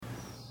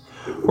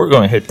We're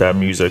going to hit that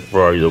music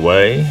right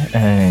away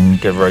and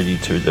get ready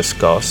to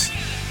discuss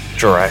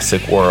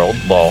Jurassic World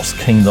Lost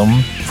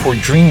Kingdom for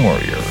Dream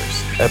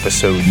Warriors,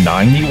 episode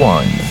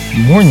 91,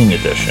 Morning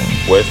Edition,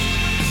 with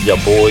ya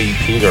boy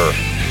Peter.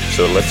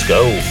 So let's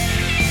go.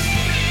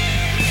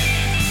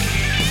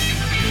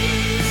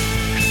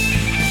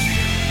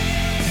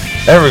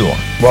 Everyone,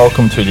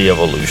 welcome to the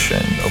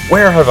evolution of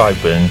Where Have I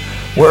Been?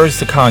 Where's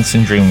the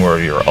constant Dream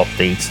Warrior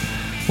updates?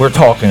 We're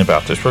talking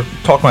about this. We're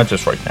talking about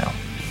this right now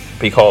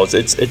because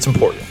it's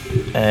important,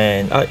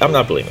 and I'm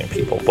not blaming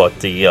people, but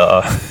but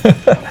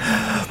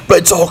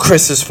it's all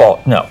Chris's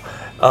fault. No,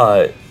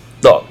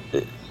 look,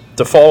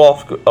 the fall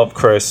off of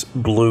Chris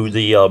blew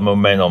the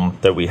momentum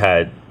that we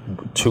had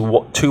to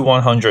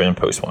 100 and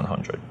post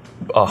 100,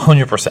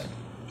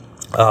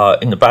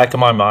 100%. In the back of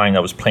my mind, I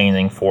was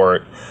planning for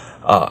it.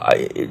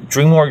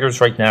 Dream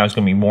Warriors right now is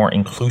going to be more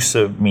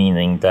inclusive,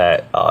 meaning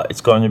that it's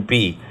going to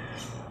be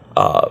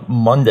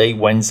Monday,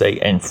 Wednesday,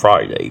 and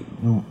Friday.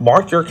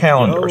 Mark your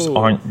calendars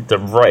on the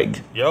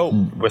reg.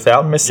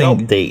 Without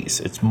missing days.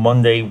 It's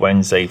Monday,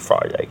 Wednesday,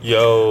 Friday.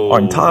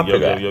 On top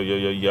of that,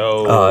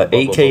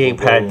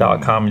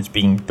 akapad.com is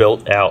being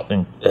built out,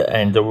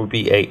 and there will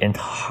be an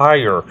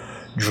entire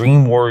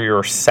Dream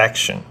Warrior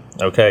section.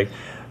 Okay,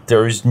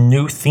 there is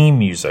new theme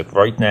music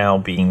right now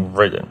being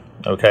written.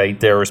 Okay,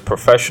 there is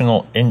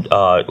professional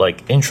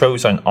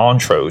intros and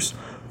outros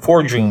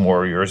for Dream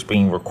Warriors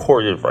being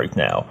recorded right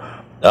now.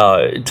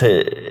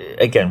 To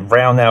again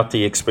round out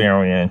the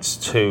experience,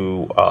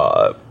 to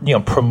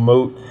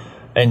promote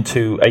and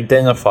to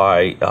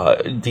identify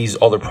these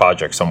other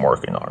projects I'm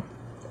working on.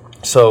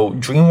 So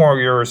Dream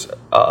Warriors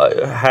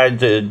had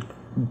to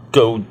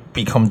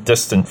become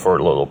distant for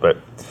a little bit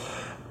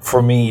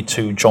for me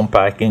to jump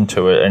back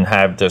into it and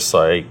have this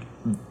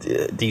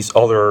these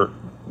other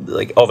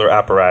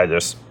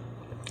apparatus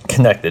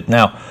connected.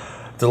 Now,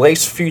 the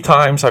last few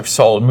times I've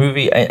saw a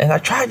movie, and I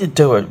tried to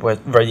do it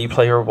with Ready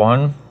Player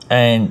One,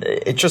 and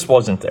it just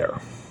wasn't there.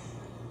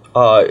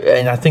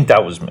 And I think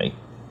that was me.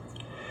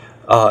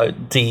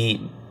 The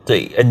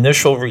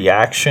initial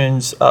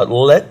reactions,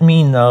 let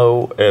me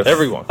know if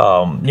everyone,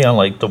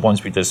 like the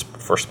ones we did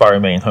for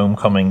Spider-Man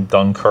Homecoming,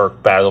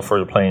 Dunkirk, Battle for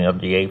the Planet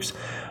of the Apes.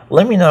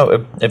 Let me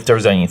know if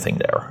there's anything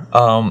there.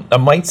 I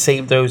might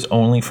save those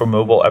only for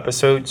mobile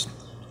episodes.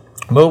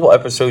 Mobile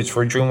episodes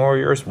for Dream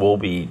Warriors will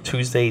be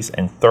Tuesdays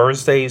and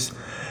Thursdays,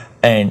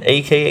 and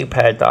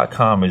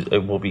akapad.com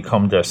it will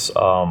become this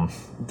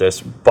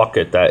this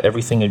bucket that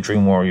everything in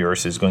Dream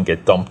Warriors is going to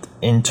get dumped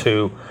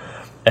into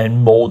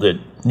and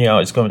molded.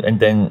 It's going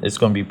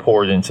to be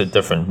poured into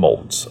different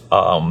molds.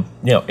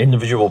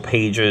 Individual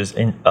pages,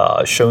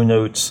 show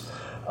notes,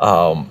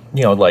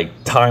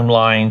 like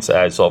timelines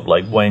as of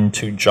like when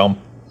to jump.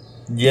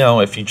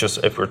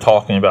 If we're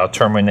talking about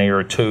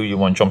Terminator 2, you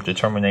want to jump to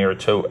Terminator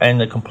 2,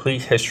 and a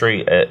complete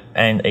history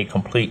and a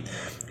complete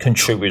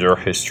contributor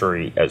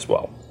history as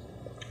well.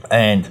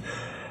 And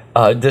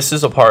this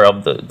is a part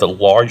of the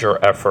larger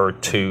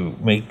effort to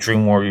make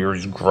Dream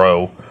Warriors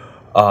grow,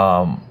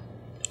 to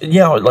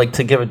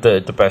give it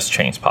the best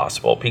chance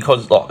possible.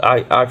 Because look,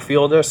 I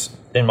feel this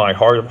in my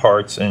heart of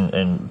hearts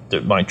and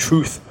my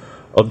truth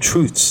of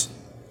truths.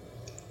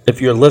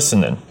 If you're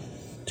listening,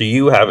 do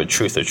you have a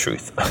truth of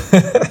truth?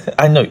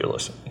 I know you're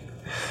listening.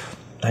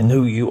 I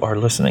know you are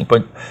listening.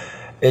 But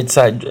it's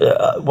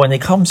when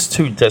it comes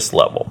to this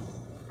level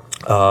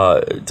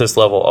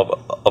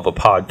of a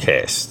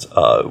podcast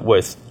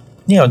with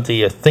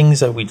the things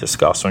that we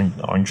discuss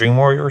on Dream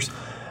Warriors,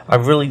 I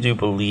really do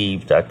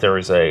believe that there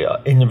is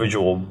a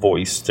individual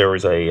voice. There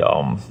is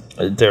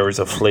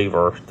a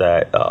flavor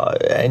that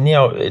and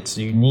it's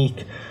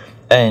unique.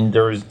 And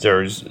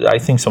there's I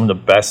think some of the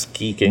best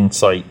geek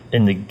insight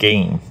in the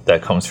game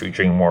that comes through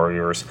Dream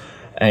Warriors,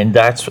 and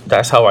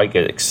that's how I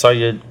get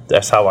excited.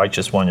 That's how I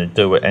just want to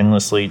do it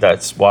endlessly.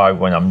 That's why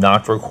when I'm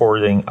not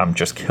recording, I'm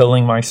just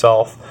killing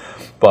myself.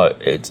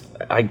 But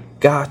I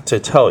got to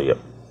tell you,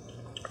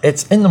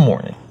 it's in the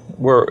morning.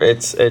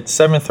 It's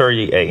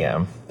 7:30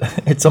 a.m.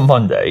 It's a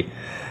Monday.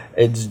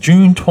 It's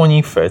June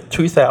 25th,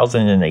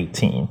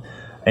 2018,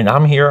 and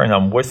I'm here and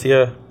I'm with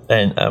you.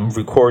 And I'm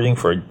recording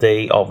for a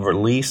day of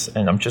release,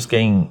 and I'm just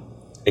getting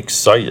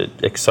excited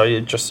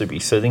just to be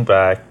sitting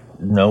back,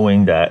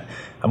 knowing that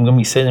I'm going to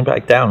be sitting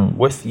back down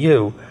with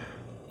you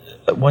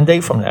one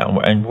day from now,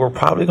 and we're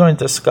probably going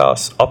to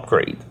discuss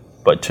Upgrade.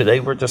 But today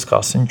we're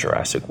discussing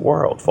Jurassic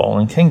World,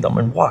 Fallen Kingdom,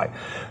 and why.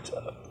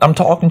 I'm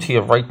talking to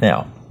you right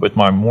now with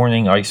my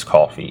morning iced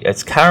coffee.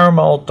 It's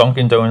caramel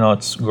Dunkin'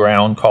 Donuts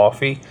ground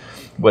coffee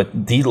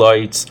with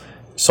delights,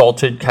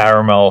 salted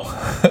caramel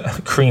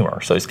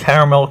creamer. So it's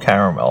caramel,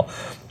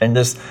 and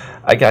this,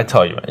 I gotta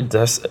tell you,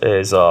 this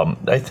is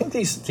I think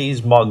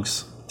these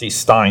mugs, these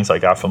steins I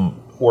got from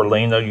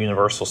Orlando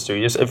Universal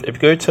Studios. If you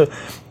go to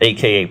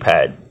AKA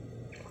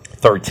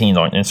Pad13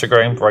 on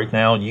Instagram right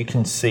now, you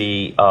can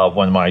see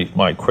one of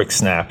my quick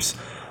snaps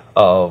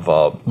of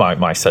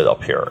my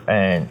setup here,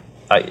 and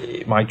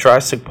my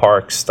Jurassic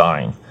Park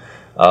stein,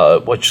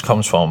 which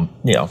comes from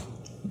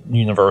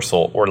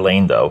Universal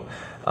Orlando.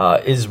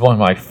 Is one of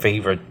my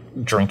favorite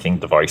drinking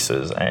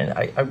devices, and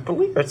I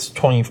believe it's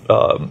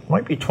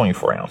might be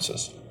 24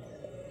 ounces.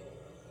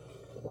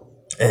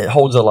 It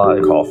holds a lot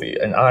of coffee,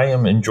 and I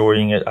am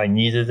enjoying it. I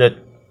needed it.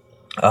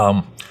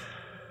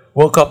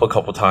 Woke up a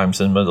couple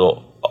times in the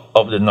middle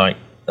of the night.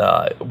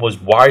 Was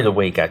wide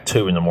awake at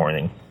 2 in the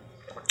morning,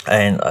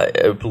 and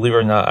believe it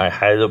or not, I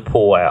had to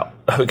pull out.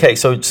 Okay,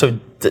 so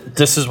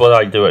this is what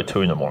I do at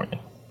 2 in the morning.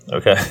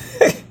 Okay,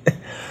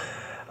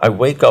 I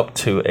wake up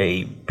to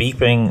a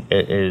beeping.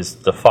 It is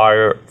the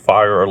fire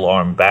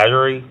alarm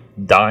battery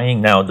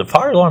dying. Now the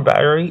fire alarm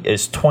battery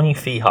is 20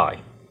 feet high.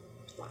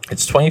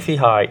 It's 20 feet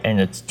high, and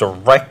it's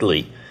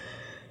directly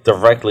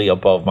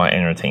above my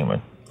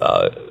entertainment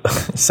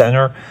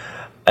center,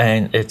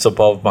 and it's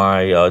above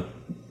my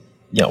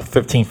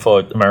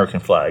 15-foot American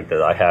flag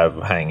that I have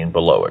hanging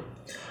below it.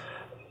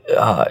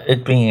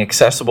 It being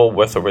accessible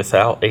with or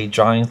without a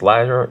giant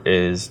ladder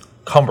is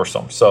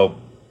cumbersome. So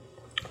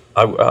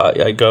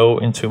I go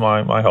into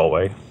my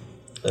hallway,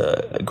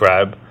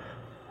 grab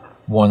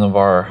one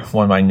of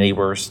my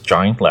neighbor's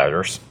giant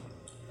ladders,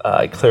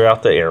 clear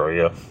out the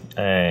area,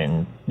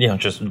 and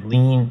just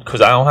lean,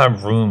 because I don't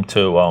have room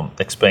to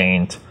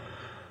expand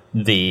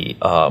the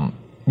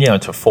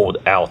to fold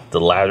out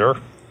the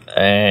ladder.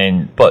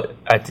 But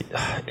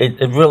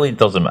it really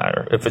doesn't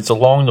matter. If it's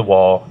along the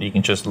wall, you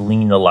can just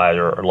lean the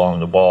ladder along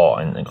the wall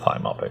and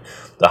climb up it.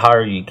 The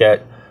higher you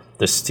get,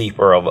 the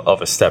steeper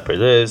of a step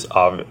it is,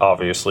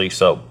 obviously.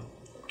 So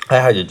I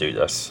had to do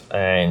this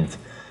and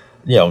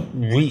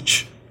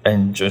reach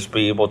and just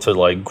be able to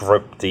like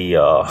grip the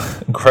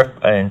grip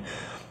and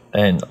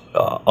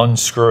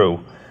unscrew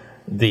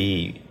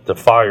the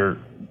fire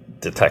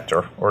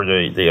detector or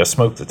the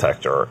smoke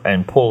detector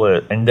and pull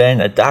it, and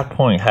then at that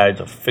point had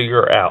to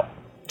figure out.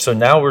 So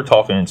now we're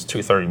talking, it's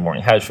 2:30 in the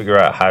morning. Had to figure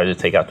out how to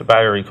take out the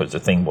battery because the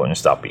thing wouldn't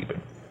stop beeping.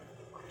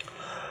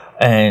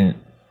 And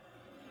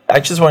I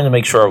just wanted to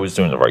make sure I was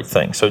doing the right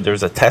thing. So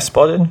there's a test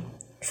button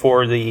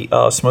for the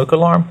smoke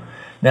alarm.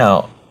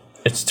 Now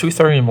it's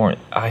 2:30 in the morning.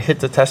 I hit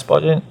the test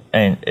button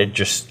and it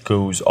just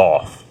goes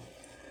off.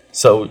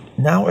 So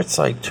now it's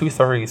like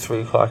 2:30,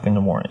 3 o'clock in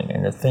the morning,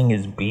 and the thing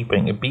is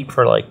beeping. It beeped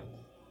for like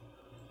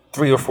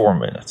 3 or 4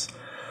 minutes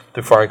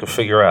before I could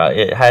figure out.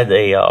 It had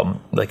a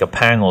like a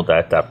panel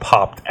that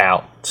popped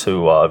out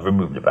to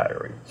remove the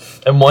battery.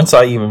 And once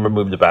I even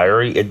removed the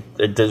battery, it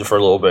did it for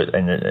a little bit,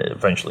 and then it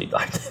eventually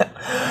died.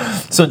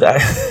 So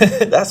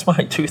that's my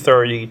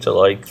 2:30 to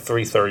like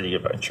 3:30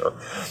 adventure.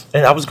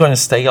 And I was going to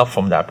stay up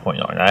from that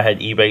point on. I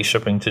had eBay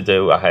shipping to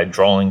do. I had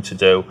drawing to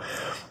do.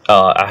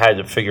 I had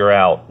to figure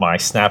out my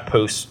snap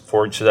posts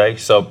for today.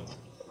 So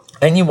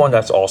anyone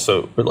that's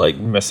also like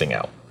missing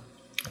out,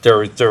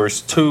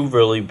 there's two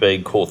really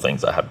big cool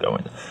things I have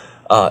going.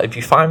 If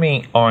you find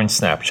me on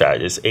Snapchat,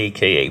 it's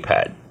AKA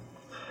Pad.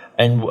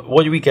 And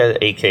what do we get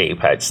at AKA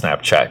Pad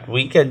Snapchat?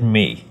 We get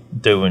me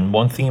doing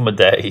one theme a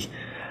day,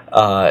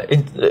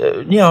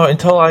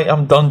 until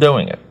I'm done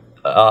doing it.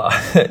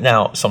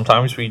 Now,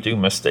 sometimes we do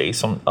miss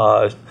days,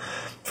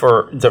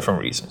 for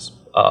different reasons,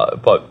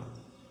 but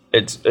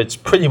it's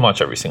pretty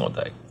much every single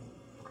day.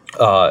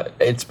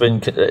 It's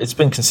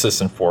been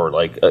consistent for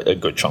like a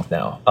good chunk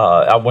now.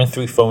 I went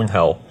through phone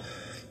hell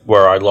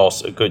where I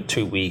lost a good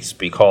 2 weeks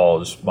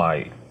because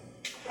my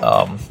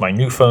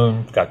new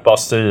phone got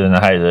busted and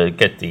I had to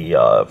get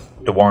the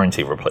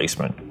warranty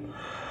replacement.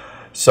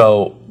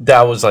 So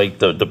that was like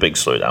the big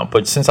slowdown.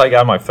 But since I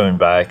got my phone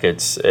back,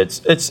 it's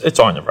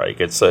on the right.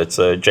 It's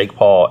a Jake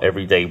Paul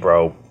everyday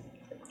bro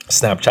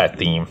Snapchat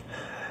theme.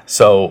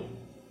 So.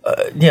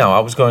 I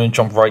was going to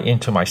jump right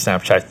into my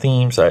Snapchat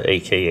themes at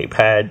AKA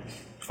Pad,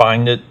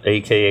 find it,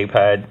 AKA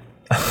Pad,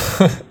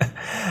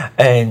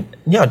 and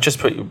just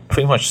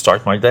pretty much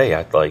start my day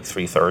at like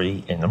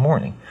 3:30 in the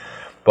morning.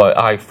 But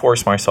I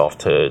forced myself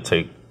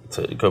to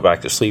go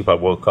back to sleep. I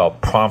woke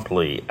up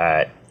promptly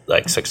at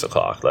like 6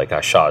 o'clock. Like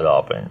I shot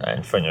up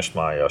and finished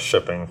my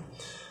shipping.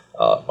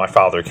 My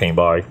father came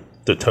by,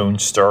 the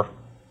Tonester,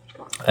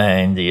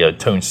 and the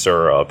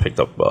Tonester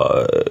picked up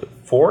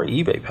 4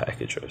 eBay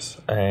packages,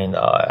 and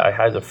I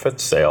had a 5th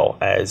sale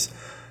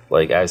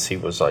as he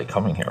was like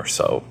coming here.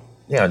 So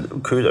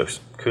kudos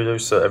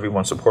to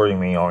everyone supporting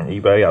me on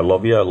eBay. I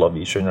love you. I love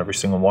each and every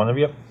single one of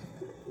you.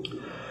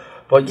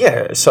 But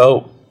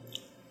so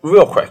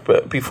real quick,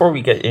 but before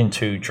we get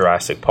into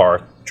Jurassic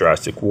Park,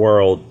 Jurassic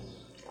World,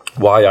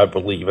 why I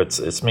believe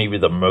it's maybe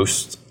the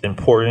most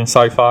important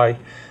sci-fi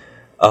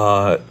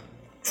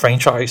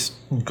franchise,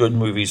 good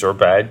movies or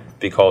bad,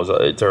 because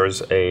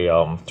there's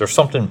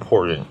something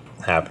important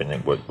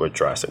happening with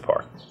Jurassic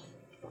Park.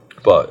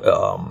 But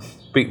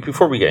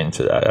before we get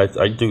into that,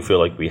 I do feel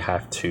like we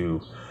have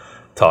to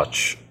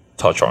touch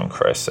on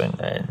Chris and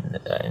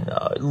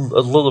a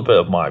little bit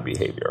of my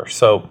behavior.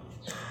 So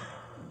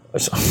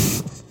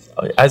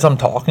as I'm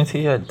talking to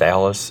you,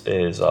 Dallas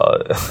is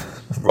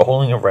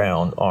rolling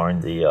around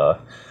on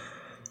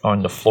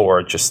the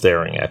floor, just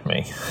staring at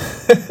me.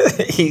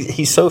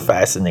 He's so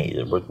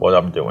fascinated with what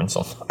I'm doing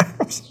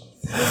sometimes.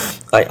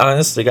 I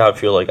honestly gotta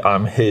feel like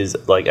I'm his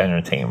like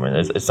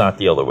entertainment. It's not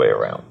the other way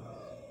around.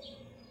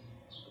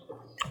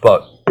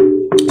 But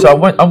So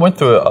I went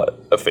through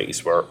a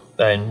phase where,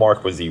 and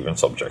Mark was even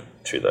subject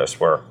to this,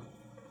 where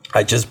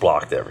I just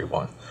blocked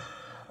everyone,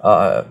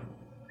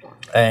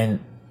 and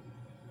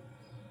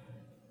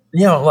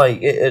like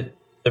it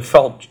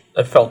felt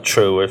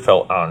true, it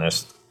felt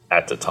honest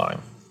at the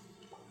time,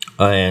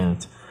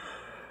 and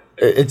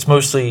it's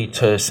mostly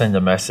to send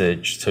a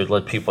message to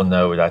let people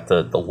know that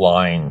the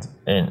line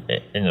in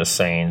the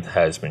sand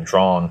has been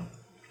drawn.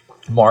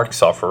 Mark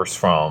suffers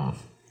from,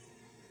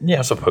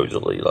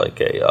 supposedly like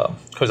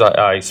because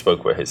I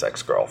spoke with his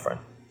ex-girlfriend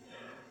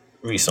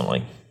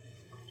recently,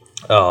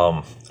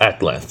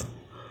 at length.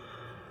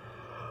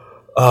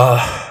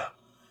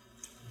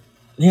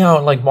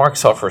 Like Mark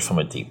suffers from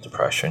a deep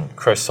depression.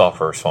 Chris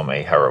suffers from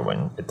a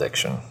heroin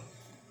addiction.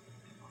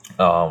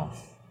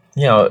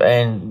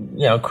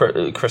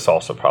 Chris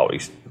also probably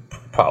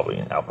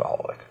an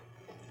alcoholic.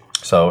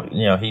 So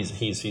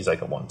he's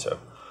like a 1-2.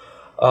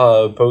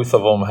 Both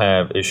of them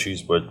have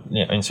issues with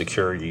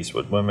insecurities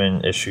with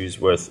women, issues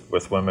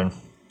with women,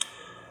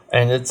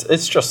 and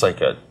it's just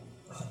like I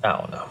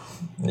don't know.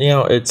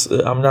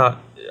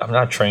 I'm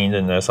not trained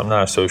in this. I'm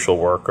not a social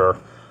worker.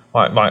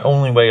 My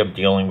only way of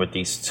dealing with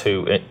these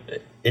two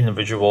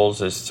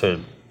individuals is to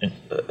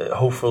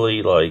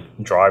hopefully like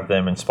drive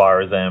them,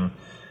 inspire them,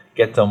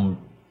 get them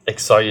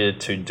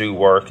excited to do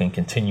work and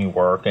continue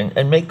work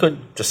and make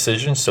good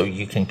decisions so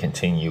you can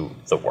continue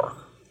the work.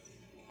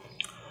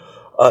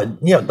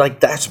 Like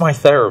that's my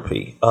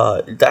therapy.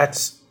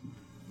 That's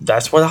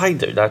what I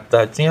do.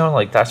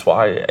 That's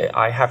why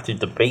I have to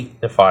debate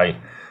if I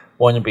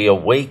want to be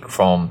awake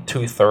from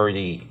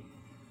 2:30,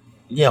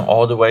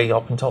 all the way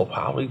up until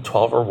probably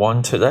 12 or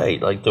 1 today.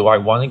 Like, do I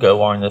want to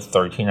go on a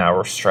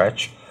 13-hour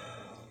stretch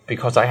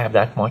because I have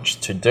that much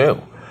to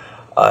do?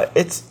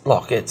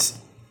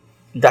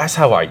 That's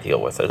how I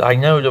deal with it. I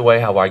know the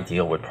way how I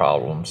deal with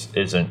problems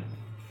isn't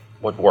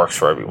what works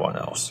for everyone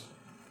else.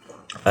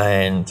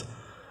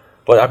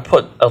 But I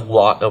put a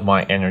lot of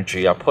my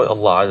energy, I put a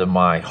lot of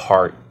my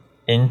heart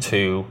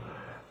into,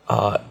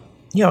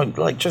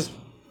 like just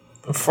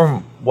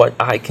from what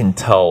I can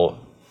tell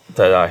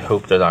that I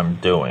hope that I'm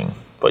doing.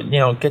 But,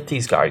 get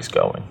these guys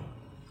going,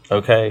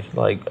 okay?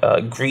 Like,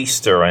 grease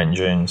their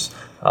engines,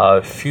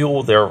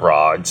 fuel their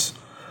rods.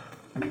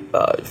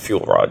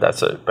 Fuel rod,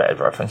 that's a bad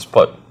reference.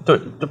 But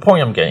the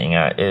point I'm getting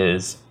at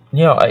is,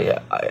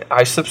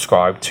 I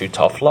subscribe to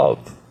tough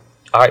love.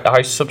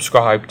 I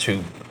subscribe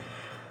to,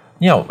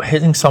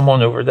 hitting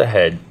someone over the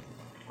head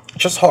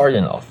just hard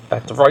enough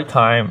at the right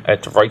time,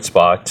 at the right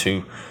spot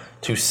to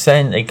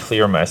send a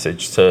clear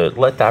message to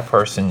let that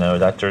person know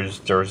that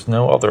there's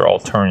no other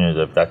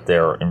alternative that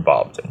they're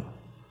involved in.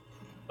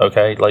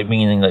 Okay, like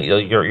meaning that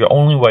your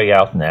only way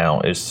out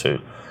now is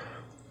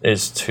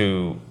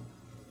to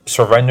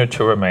surrender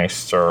to a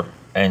master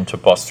and to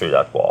bust through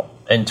that wall.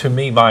 And to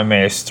me, my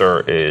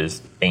master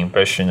is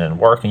ambition and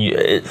work. And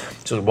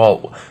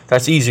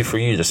that's easy for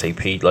you to say,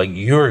 Pete. Like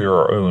you're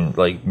your own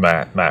like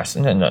master.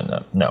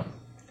 No.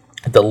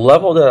 The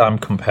level that I'm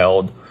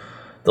compelled,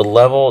 the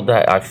level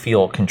that I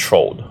feel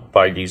controlled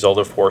by these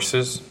other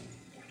forces,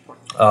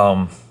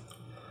 I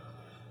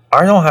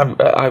don't have.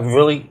 I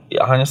really,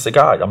 honest to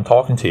God, I'm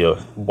talking to you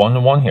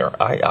one-to-one here.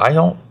 I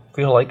don't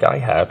feel like I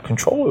have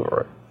control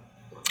over it.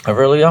 I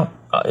really don't.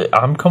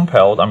 I'm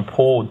compelled. I'm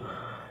pulled.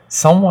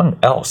 Someone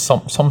else,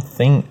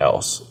 something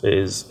else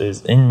is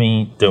in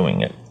me doing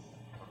it.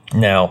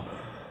 Now,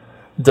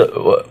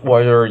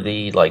 what are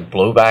the like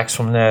blowbacks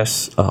from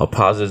this?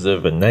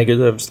 Positive and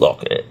negatives.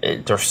 Look,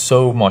 there's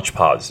so much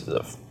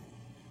positive.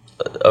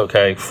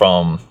 Okay,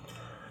 from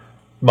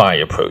my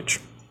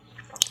approach.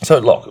 So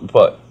look,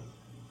 but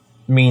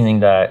meaning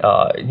that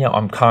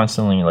I'm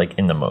constantly like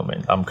in the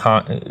moment. I'm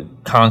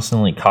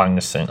constantly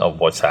cognizant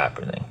of what's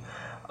happening.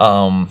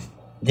 I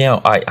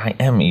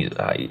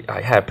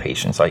have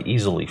patience. I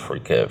easily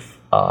forgive.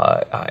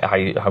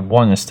 I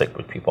want to stick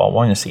with people. I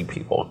want to see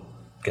people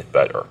get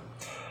better.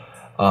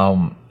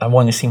 I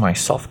want to see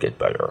myself get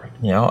better.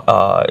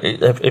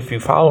 If you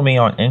follow me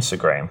on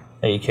Instagram,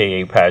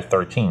 aka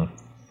Pad13,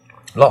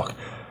 look,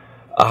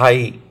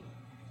 I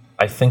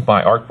think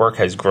my artwork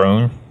has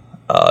grown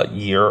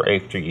year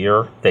after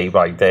year, day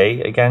by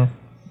day again.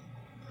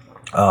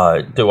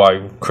 Do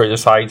I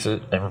criticize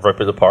it and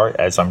rip it apart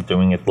as I'm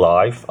doing it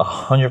live?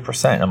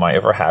 100%. Am I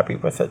ever happy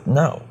with it?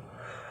 No.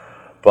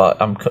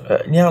 But I'm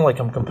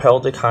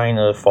compelled to kind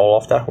of fall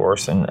off that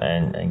horse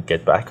and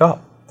get back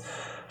up.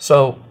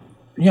 So,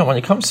 when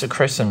it comes to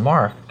Chris and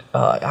Mark,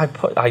 I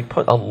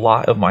put a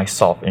lot of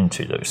myself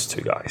into those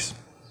two guys.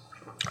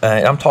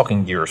 I'm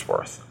talking years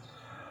worth.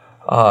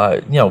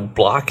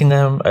 Blocking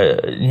them,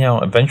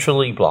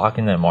 eventually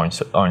blocking them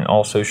on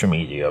all social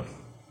media.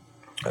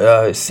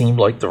 Seemed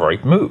like the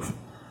right move,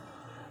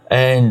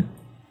 and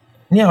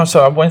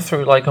so I went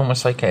through like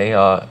almost like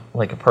a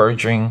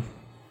purging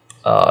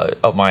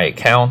of my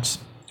accounts,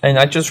 and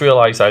I just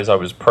realized as I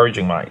was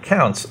purging my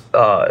accounts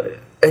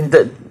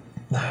and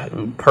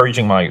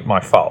purging my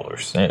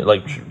followers,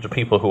 like the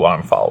people who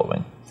I'm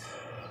following,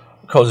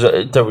 because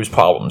there was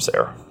problems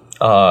there.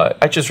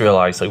 I just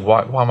realized like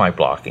why am I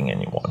blocking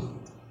anyone?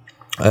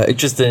 It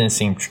just didn't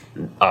seem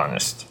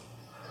honest.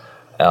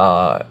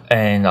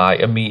 And I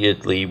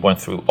immediately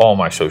went through all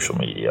my social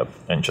media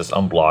and just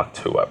unblocked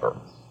whoever.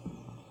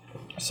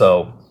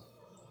 So,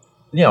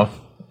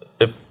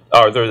 if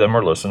either of them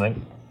are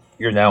listening,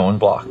 you're now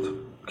unblocked.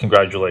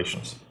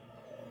 Congratulations.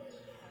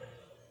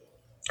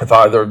 If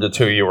either of the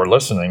two of you are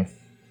listening,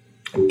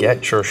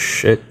 get your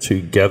shit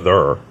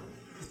together.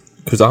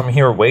 Because I'm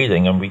here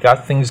waiting and we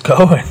got things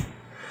going.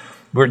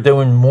 We're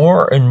doing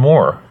more and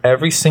more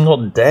every single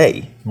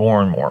day,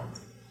 more and more.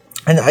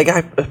 And I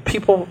got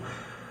people,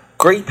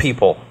 great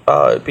people,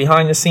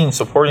 behind the scenes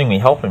supporting me,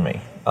 helping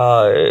me,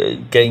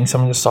 getting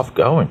some of the stuff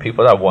going.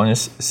 People that want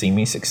to see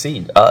me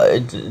succeed.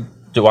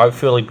 Do I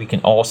feel like we can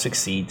all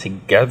succeed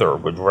together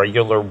with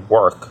regular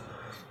work,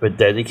 with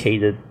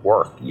dedicated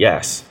work?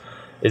 Yes.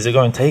 Is it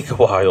going to take a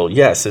while?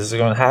 Yes. Is it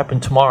going to happen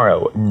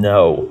tomorrow?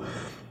 No.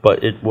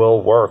 But it will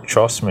work,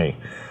 trust me.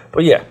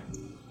 But yeah,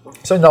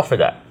 so enough of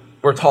that.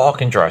 We're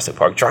talking Jurassic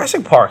Park.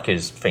 Jurassic Park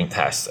is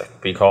fantastic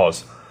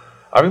because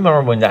I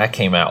remember when that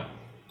came out.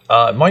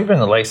 It might have been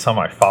the last time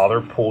my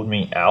father pulled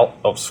me out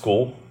of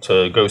school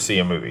to go see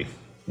a movie.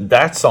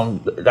 That's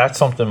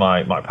something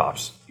my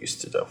pops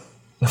used to do.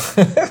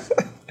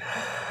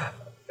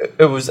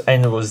 It was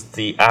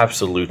the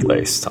absolute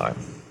last time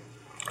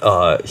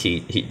he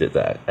did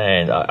that,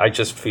 and I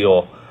just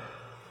feel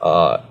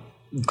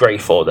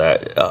grateful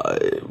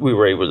that we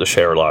were able to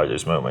share a lot of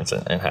those moments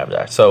and have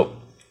that. So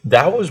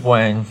that was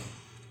when,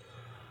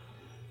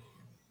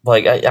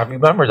 like, I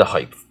remember the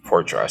hype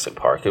for Jurassic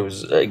Park. It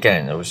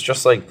was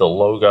just like the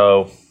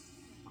logo.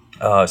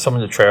 Some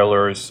of the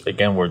trailers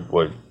again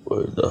would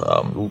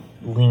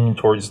lean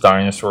towards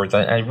dinosaurs.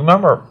 I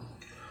remember.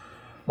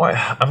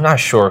 I'm not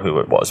sure who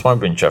it was. It might have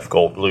been Jeff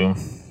Goldblum.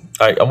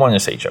 I want to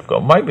say Jeff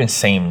Goldblum. It might have been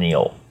Sam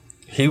Neill.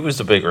 He was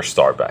the bigger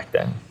star back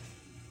then.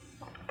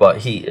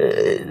 But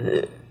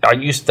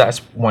that's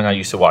when I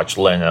used to watch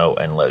Leno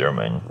and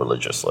Letterman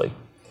religiously.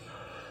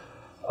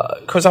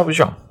 Because I was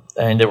young.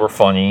 And they were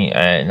funny.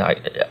 And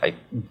I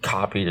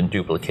copied and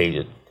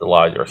duplicated a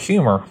lot of their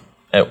humor.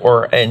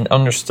 And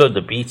understood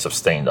the beats of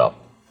stand-up.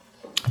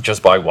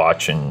 Just by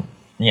watching,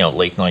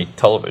 late night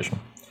television.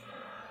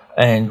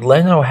 And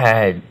Leno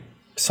had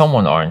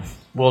someone on,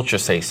 we'll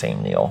just say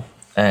Sam Neill,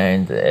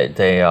 and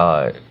they,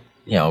 it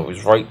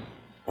was right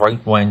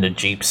when the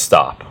Jeep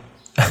stopped,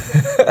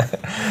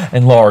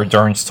 and Laura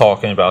Dern's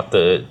talking about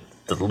the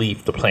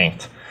leaf, the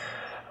plant,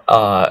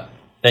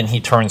 and he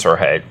turns her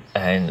head,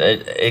 and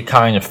it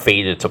kind of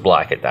faded to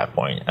black at that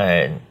point,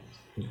 and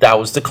that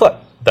was the clip.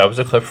 That was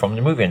a clip from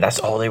the movie, and that's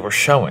all they were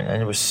showing, and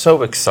it was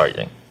so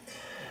exciting.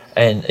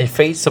 And it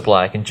fades to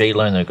black, and Jay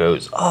Leno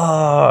goes,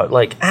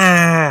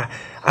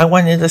 I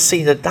wanted to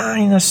see the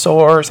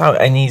dinosaurs.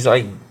 And he's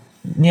like,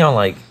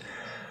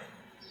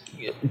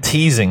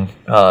 teasing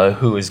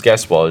who his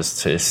guest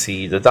was to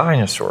see the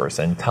dinosaurs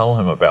and tell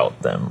him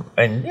about them.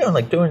 And,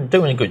 doing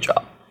a good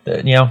job.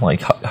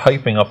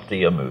 Hyping up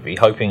the movie,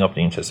 hyping up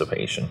the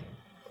anticipation.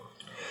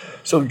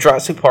 So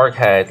Jurassic Park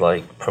had,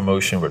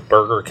 promotion with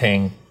Burger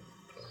King.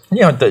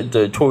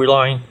 The toy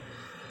line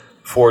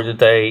for the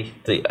day,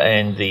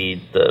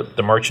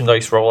 the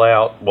merchandise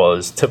rollout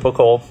was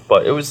typical,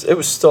 but it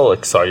was still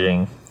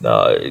exciting.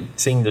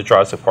 Seeing the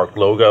Jurassic Park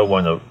logo,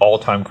 one of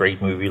all-time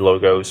great movie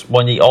logos,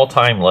 one of the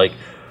all-time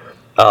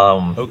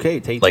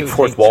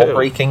fourth wall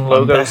breaking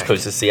logos,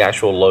 because it's the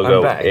actual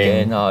logo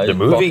in the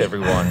movie.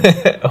 Everyone,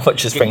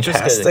 which is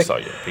fantastic. Just get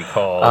excited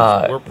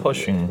because we're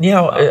pushing.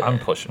 I'm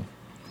pushing,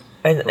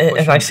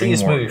 and I see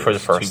this movie for the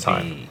first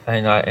time,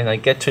 and I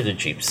get to the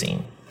Jeep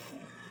scene.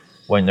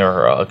 When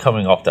they're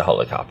coming off the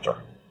helicopter.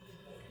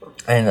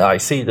 And I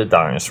see the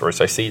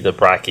dinosaurs. I see the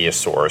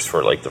Brachiosaurus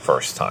for, the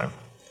first time.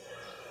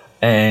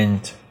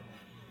 And,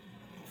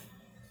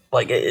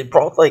 it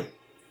brought,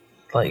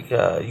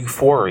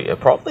 euphoria. It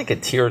brought, a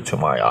tear to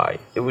my eye.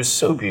 It was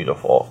so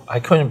beautiful. I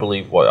couldn't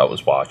believe what I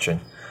was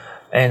watching.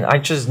 And I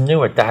just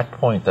knew at that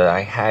point that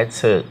I had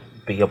to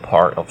be a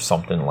part of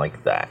something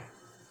like that.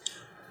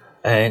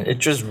 And it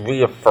just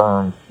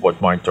reaffirmed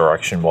what my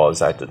direction was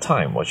at the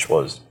time, which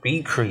was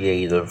be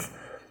creative,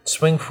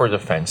 swing for the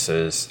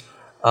fences,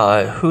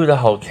 who the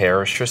hell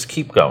cares, just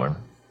keep going.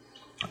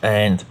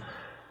 And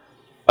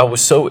I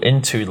was so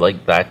into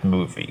that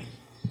movie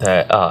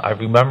that I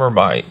remember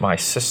my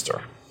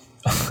sister,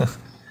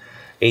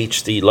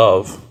 HD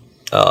Love,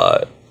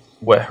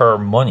 with her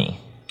money,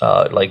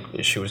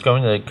 she was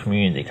going to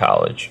community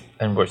college,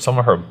 and with some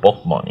of her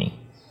book money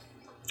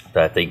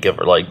that they give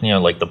her,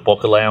 the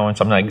book allowance.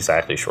 I'm not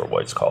exactly sure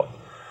what it's called.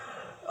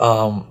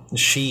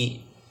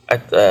 She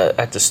at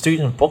the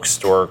student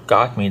bookstore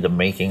got me The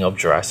Making of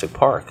Jurassic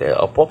Park,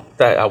 a book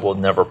that I will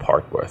never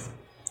part with.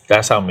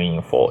 That's how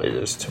meaningful it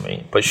is to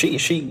me. But she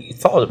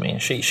thought of me.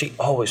 She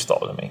always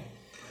thought of me.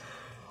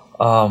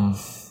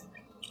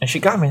 And she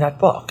got me that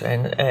book,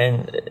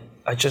 and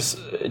I just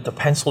the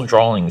pencil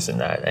drawings in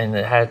that, and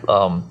it had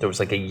there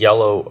was a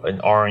yellow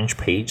and orange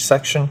page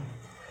section.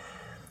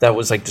 That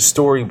was the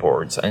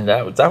storyboards, and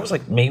that was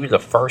maybe the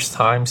first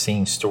time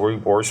seeing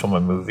storyboards from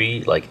a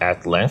movie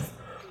at length,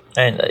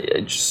 and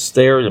I just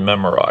stared and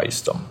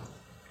memorized them.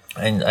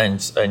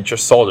 and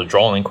just saw the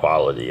drawing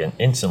quality and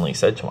instantly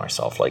said to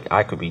myself, like,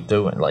 I could be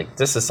doing, like,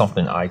 this is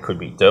something I could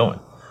be doing.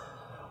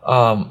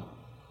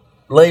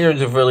 Later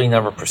to really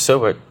never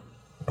pursue it,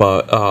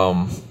 but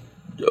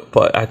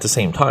at the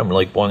same time,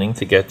 like, wanting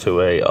to get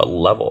to a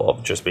level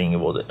of just being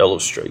able to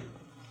illustrate.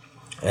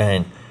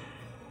 And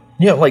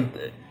like,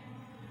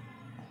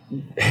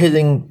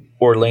 hitting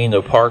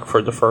Orlando Park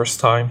for the first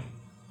time,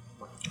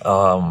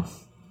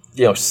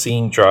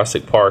 seeing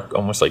Jurassic Park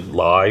almost like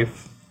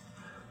live,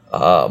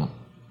 like,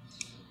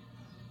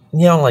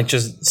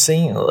 just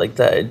seeing, like,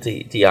 that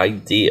the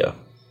idea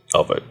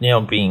of it,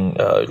 being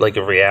like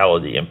a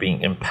reality and being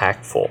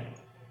impactful.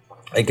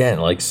 Again,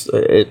 like,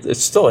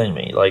 it's still in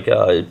me, like,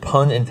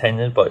 pun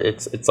intended, but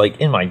it's like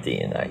in my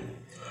DNA.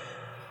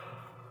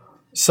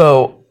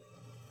 So,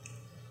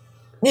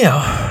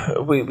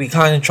 we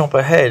kind of jump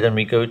ahead and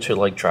we go to,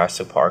 like,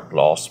 Jurassic Park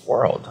Lost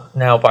World.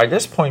 Now, by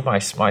this point, my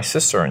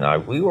sister and I,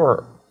 we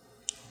were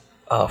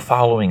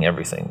following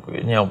everything.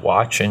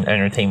 Watching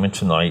Entertainment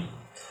Tonight,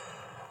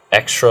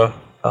 Extra.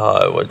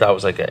 That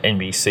was like an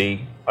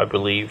NBC, I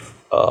believe.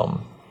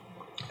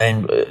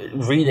 And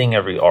reading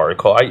every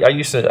article. I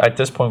used to, at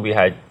this point, we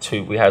had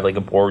like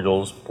a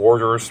Borders,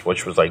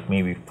 which was like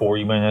maybe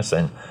 40 minutes,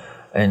 and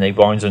a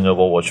Barnes &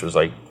 Noble, which was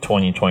like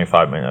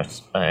 20-25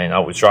 minutes. And I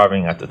was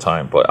driving at the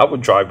time, but I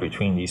would drive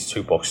between these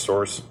two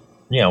bookstores,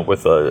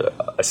 with a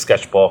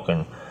sketchbook.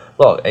 And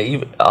look,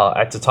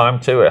 at the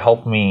time too, it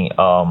helped me,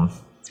 like,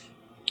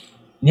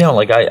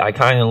 I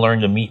kind of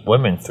learned to meet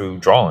women through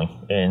drawing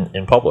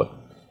in public.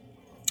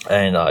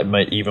 And I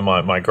met even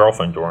my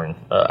girlfriend during,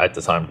 at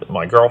the time,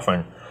 my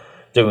girlfriend,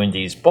 doing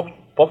these book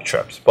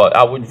trips. But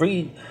I would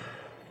read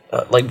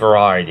like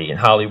Variety and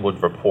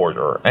Hollywood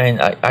Reporter,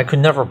 and I could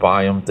never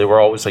buy them. They were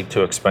always like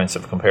too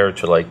expensive compared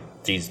to like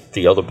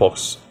the other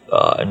books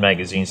and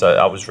magazines that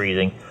I was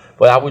reading.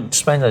 But I would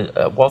spend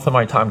a wealth of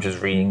my time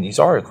just reading these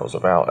articles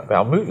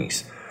about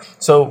movies.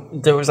 So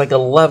there was like a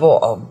level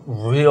of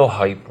real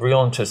hype,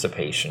 real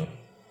anticipation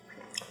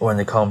when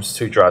it comes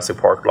to Jurassic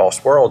Park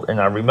Lost World.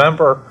 And I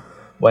remember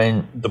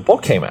when the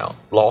book came out,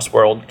 Lost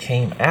World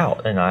came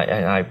out, and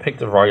I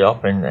picked it right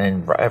up,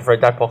 and I've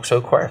read that book so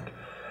quick.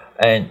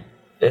 And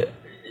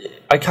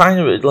I kind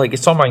of, like,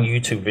 it's on my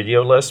YouTube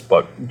video list,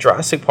 but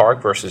Jurassic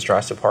Park versus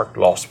Jurassic Park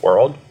Lost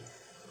World,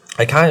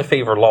 I kind of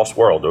favor Lost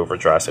World over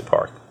Jurassic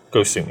Park.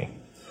 Go sue me.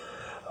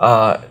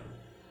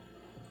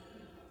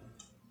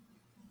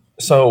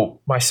 So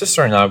my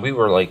sister and I, we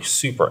were like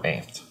super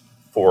amped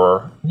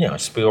for,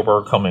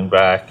 Spielberg coming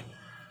back.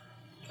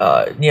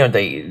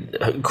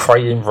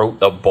 Crichton wrote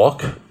a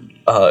book,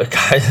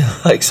 kind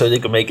of like so they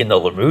could make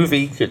another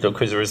movie,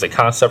 because there was a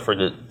concept for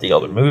the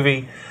other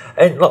movie.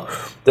 And look,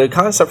 the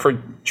concept for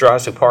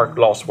Jurassic Park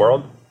Lost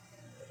World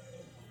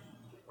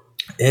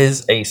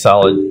is a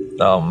solid,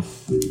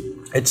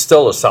 it's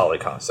still a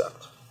solid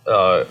concept,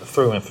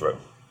 through and through.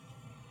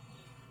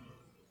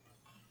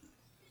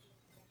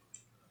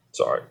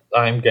 Sorry,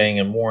 I'm getting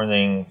a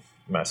morning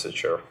message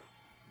here.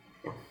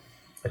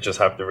 I just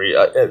have to read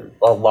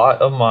a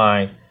lot of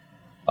my,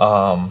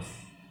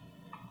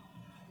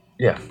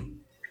 yeah.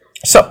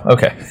 So,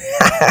 okay.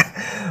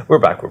 We're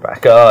back.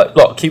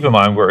 Look, keep in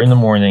mind, we're in the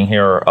morning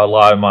here. A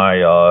lot of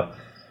my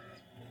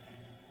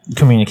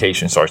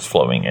communication starts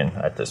flowing in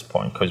at this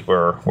point, because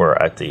we're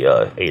at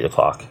the 8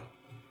 o'clock,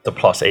 the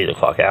plus 8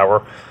 o'clock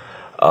hour.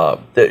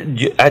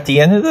 At the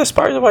end of this,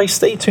 by the way,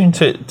 stay tuned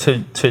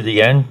to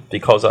the end,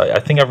 because I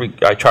think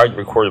I tried to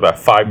record about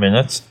 5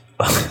 minutes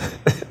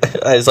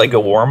as like a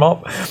warm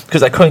up,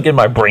 because I couldn't get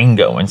my brain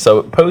going.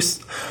 So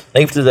post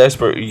after this,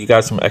 but you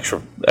got some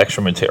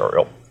extra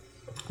material.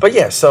 But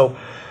yeah, so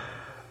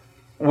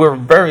we're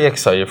very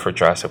excited for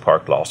Jurassic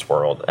Park Lost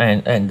World,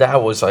 and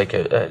that was like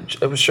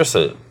it was just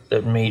a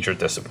major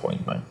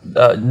disappointment.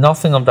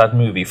 Nothing of that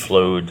movie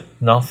flowed.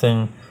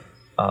 Nothing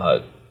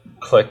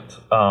clicked.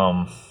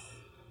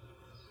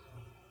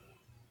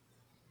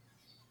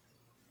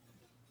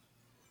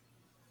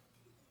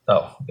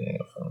 Getting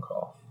a phone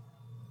call.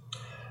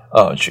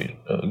 Oh, gee.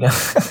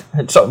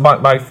 So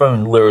my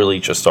phone literally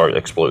just started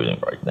exploding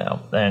right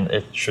now, and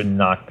it should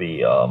not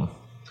be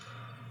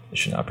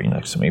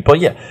next to me. But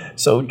yeah,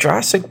 so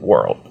Jurassic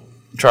Park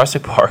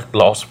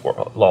Lost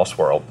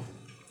World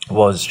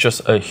was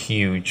just a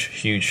huge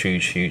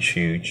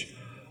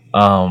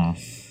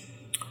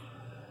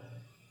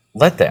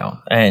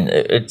letdown, and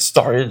it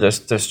started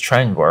this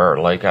trend where,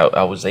 like,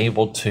 I was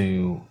able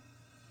to,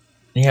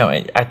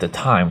 at the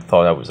time,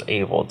 thought I was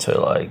able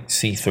to, like,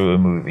 see through a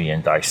movie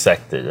and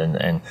dissect it,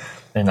 and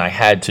I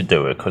had to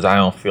do it because I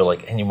don't feel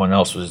like anyone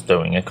else was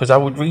doing it, because I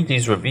would read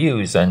these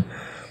reviews, and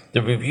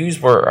the reviews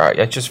were,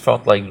 I just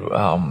felt like,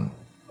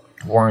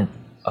 weren't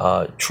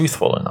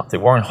truthful enough. They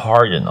weren't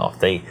hard enough.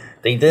 They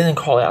didn't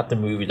call out the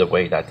movie the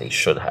way that they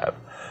should have.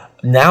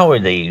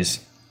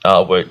 Nowadays,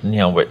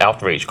 with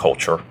outrage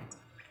culture,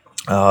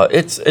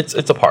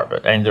 it's a part of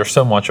it, and there's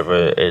so much of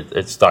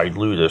it's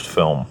diluted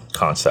film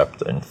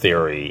concept and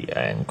theory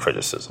and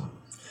criticism.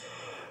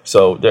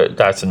 So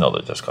that's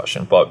another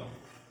discussion. But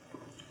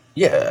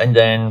yeah, and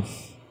then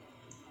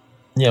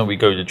we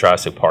go to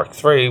Jurassic Park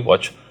 3,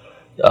 which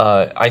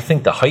I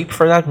think the hype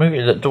for that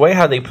movie, the way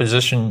how they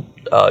position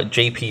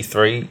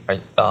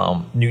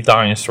JP3, new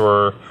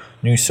dinosaur,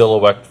 new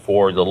silhouette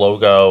for the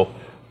logo,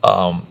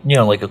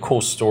 like a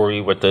cool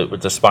story with the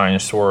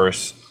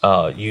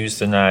Spinosaurus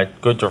used in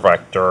that. Good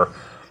director,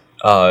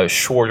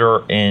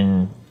 shorter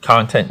in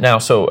content now.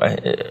 So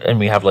and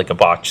we have like a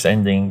botched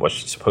ending,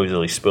 which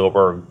supposedly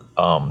Spielberg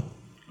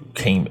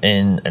came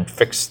in and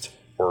fixed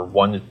or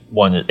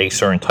wanted a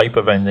certain type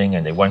of ending,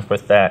 and they went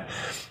with that,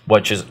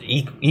 which is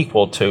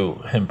equal to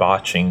him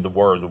botching the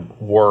War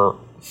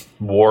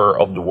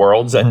of the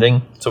Worlds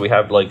ending. So we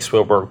have like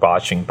Spielberg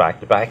botching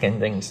back-to-back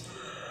endings,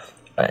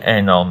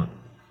 and I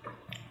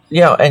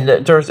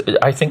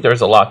think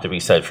there's a lot to be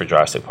said for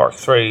Jurassic Park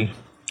 3.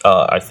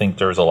 I think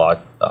there's a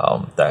lot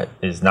that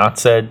is not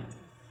said.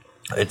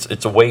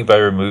 It's a way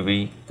better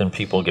movie than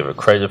people give it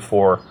credit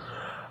for.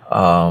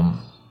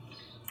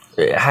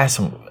 It has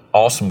some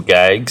awesome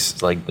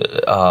gags, like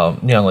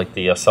like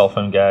the cell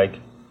phone gag.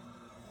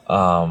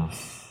 The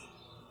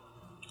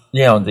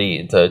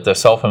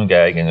cell phone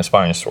gag in the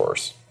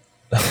Spinosaurus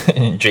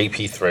in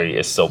JP3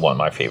 is still one of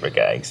my favorite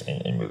gags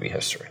in movie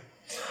history.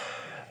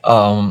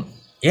 And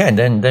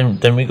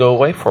then we go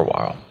away for a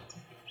while,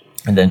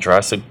 and then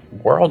Jurassic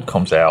World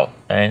comes out,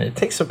 and it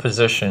takes a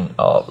position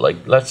of like,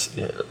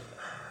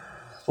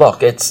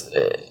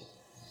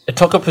 it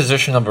took a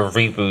position of a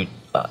reboot.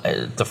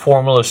 The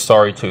formula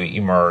started to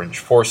emerge.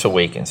 Force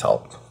Awakens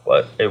helped,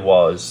 but it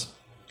was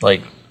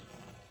like,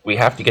 we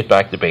have to get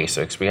back to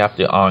basics. We have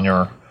to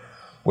honor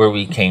where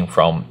we came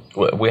from.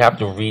 We have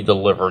to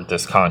re-deliver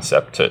this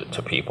concept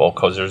to people,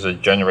 because there's a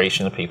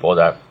generation of people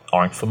that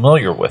aren't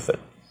familiar with it.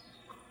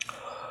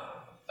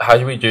 How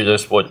do we do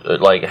this? What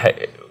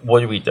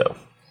do we do?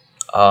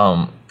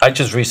 I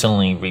just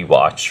recently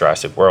rewatched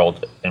Jurassic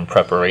World in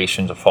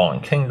preparation to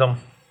Fallen Kingdom.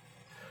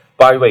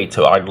 By the way,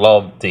 too, I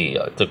love the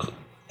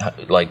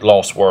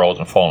Lost World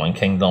and Fallen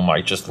Kingdom.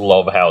 I just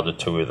love how the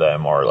two of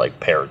them are like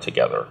paired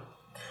together.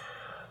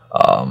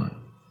 And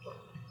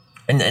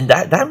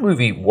that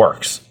movie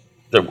works.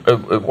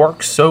 It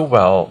works so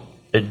well.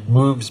 It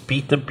moves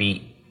beat to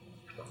beat,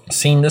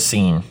 scene to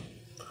scene,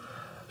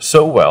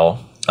 so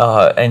well.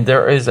 And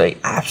there is a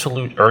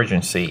absolute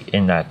urgency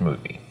in that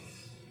movie.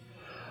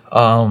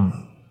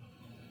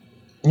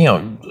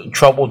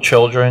 Troubled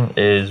children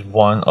is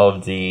one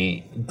of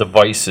the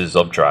devices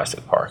of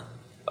Jurassic Park,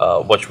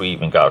 which we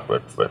even got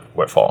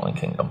with Fallen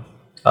Kingdom.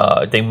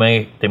 They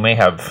may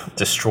have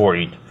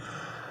destroyed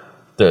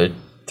the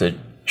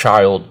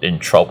child in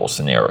trouble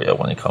scenario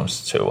when it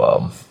comes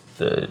to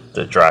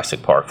the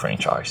Jurassic Park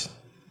franchise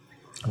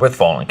with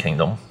Fallen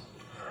Kingdom,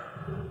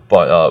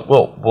 but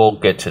we'll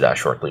get to that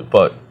shortly.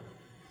 But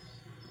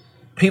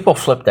people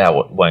flipped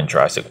out when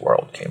Jurassic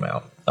World came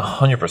out.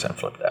 100%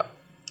 flipped out.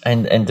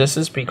 And this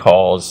is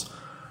because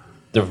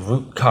the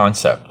root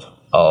concept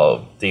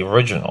of the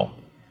original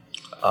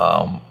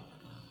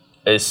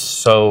is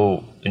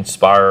so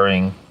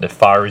inspiring. It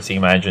fires the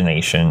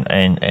imagination,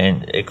 and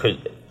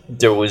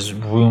there was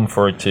room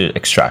for it to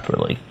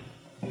extrapolate.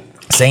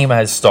 Same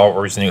as Star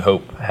Wars: New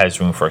Hope has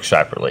room for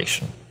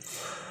extrapolation.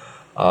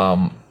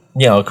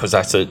 Because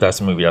that's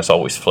a movie that's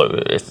always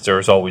floated.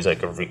 There's always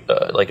like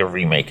a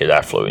remake of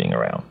that floating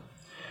around.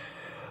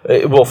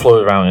 It will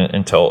float around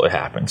until it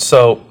happens.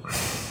 So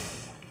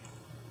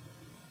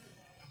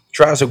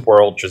Jurassic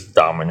World just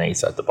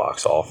dominates at the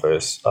box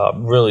office.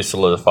 Really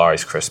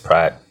solidifies Chris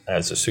Pratt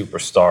as a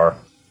superstar.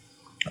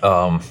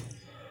 But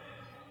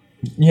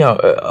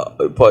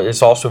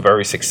it's also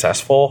very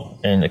successful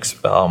in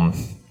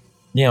expanding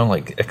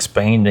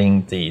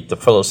the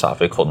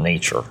philosophical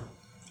nature.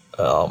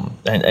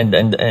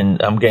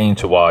 And I'm getting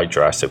to why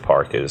Jurassic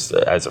Park is,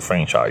 as a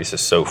franchise,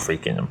 is so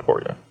freaking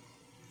important.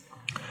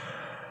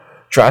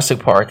 Jurassic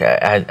Park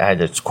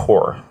at its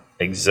core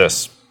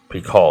exists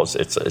because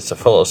it's a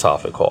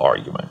philosophical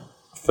argument.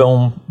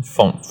 From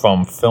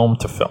film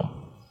to film.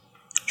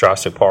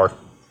 Jurassic Park,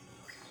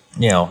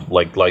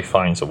 like Life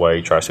Finds a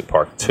Way, Jurassic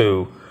Park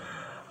 2,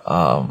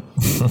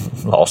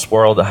 Lost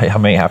World. I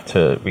may have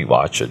to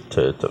rewatch it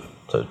to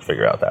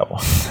figure out that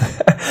one.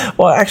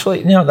 Well,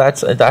 actually,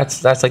 that's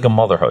like a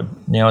motherhood.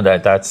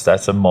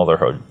 That's a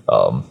motherhood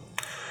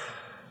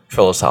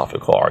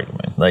philosophical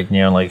argument.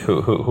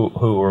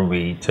 Who are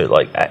we to,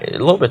 like, a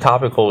little bit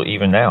topical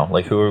even now?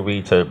 Like, who are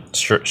we to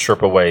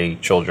strip away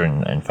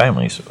children and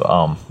families?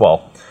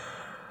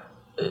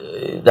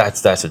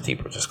 That's a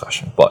deeper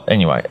discussion. But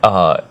anyway,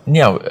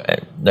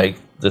 like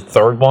the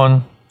third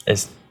one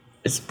is.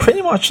 It's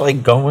pretty much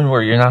like going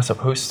where you're not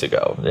supposed to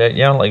go.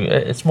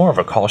 It's more of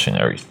a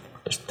cautionary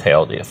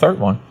tale. The third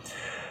one,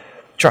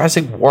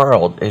 Jurassic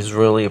World, is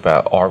really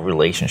about our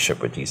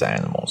relationship with these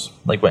animals,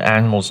 like with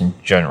animals in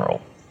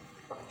general.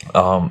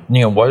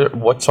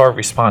 What's our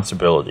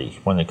responsibility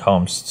when it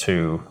comes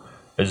to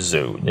a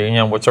zoo?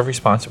 What's our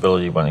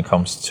responsibility when it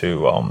comes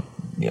to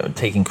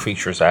taking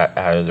creatures out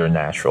of their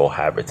natural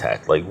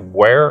habitat? Like,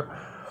 where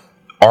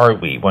are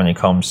we when it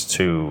comes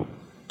to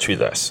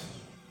this?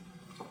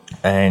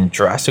 And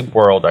Jurassic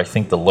World, I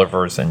think,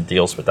 delivers and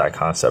deals with that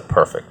concept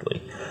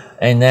perfectly.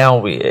 And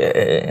now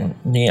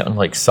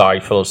like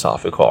side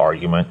philosophical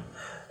argument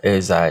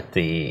is that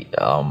the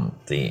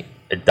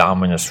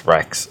Indominus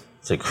Rex,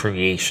 the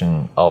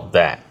creation of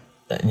that,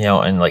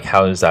 and like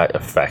how does that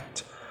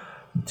affect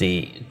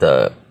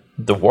the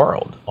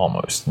world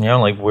almost?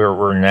 Like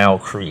we're now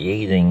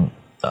creating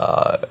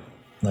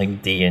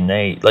like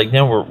DNA, like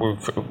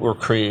we're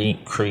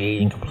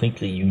creating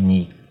completely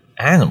unique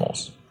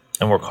animals,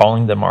 and we're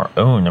calling them our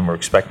own, and we're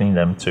expecting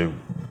them to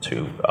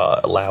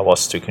allow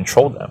us to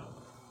control them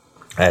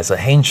as a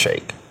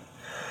handshake.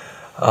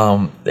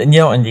 And the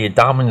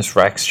Indominus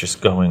Rex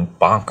just going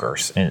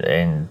bonkers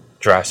in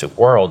Jurassic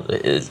World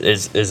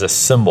is a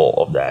symbol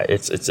of that.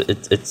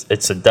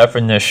 It's a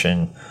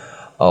definition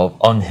of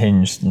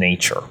unhinged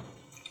nature.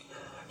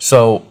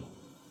 So,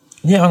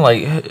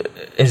 like,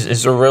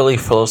 is there really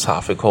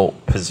philosophical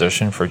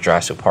position for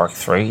Jurassic Park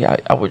 3?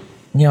 I would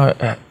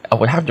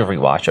have to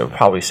rewatch it. I would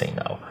probably say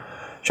no.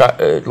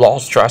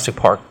 Jurassic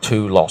Park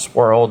 2, Lost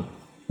World,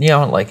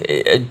 like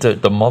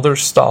the mother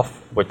stuff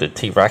with the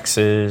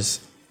T-Rexes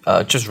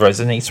just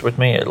resonates with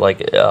me.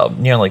 Like,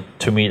 like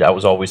to me, that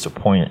was always the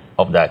point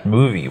of that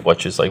movie,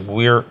 which is like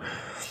we are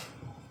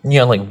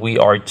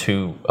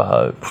to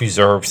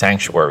preserve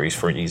sanctuaries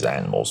for these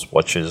animals,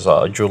 which is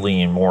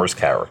Julianne Moore's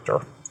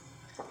character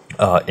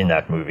in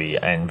that movie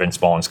and Vince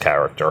Vaughn's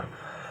character.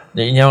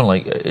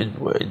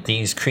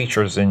 These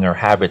creatures in their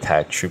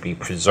habitat should be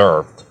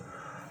preserved.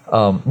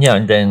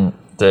 And then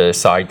the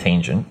side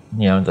tangent,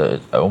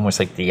 the almost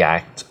like the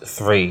Act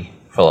 3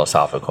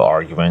 philosophical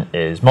argument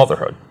is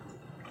motherhood.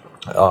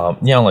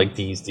 Like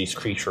these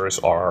creatures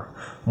are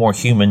more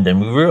human than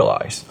we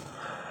realize.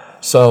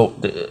 So,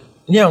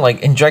 like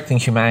injecting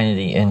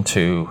humanity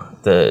into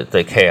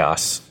the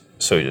chaos,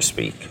 so to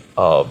speak,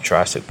 of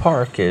Jurassic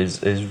Park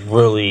is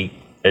really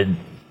a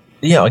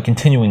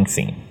continuing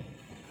theme.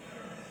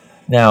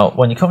 Now,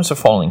 when it comes to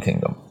Fallen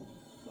Kingdom,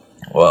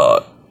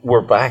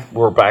 we're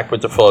back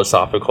with the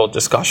philosophical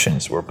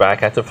discussions. We're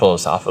back at the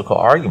philosophical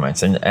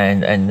arguments,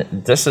 and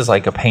this is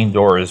like a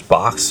Pandora's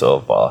box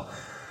of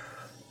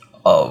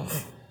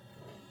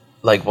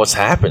like what's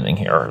happening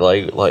here.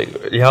 Like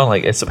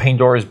it's a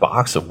Pandora's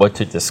box of what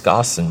to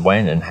discuss and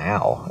when and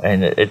how,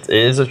 and it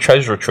is a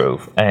treasure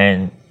trove.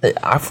 And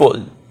I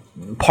feel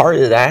part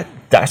of that.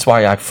 That's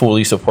why I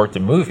fully support the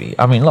movie.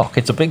 I mean, look,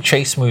 it's a big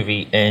chase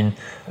movie in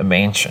a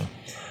mansion.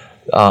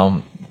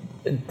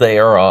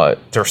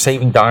 They're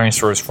saving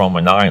dinosaurs from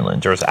an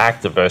island. There's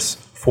activists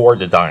for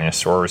the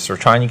dinosaurs. They're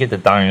trying to get the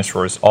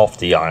dinosaurs off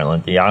the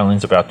island. The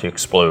island's about to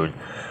explode.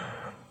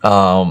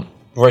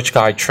 Rich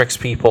guy tricks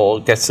people,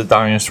 gets the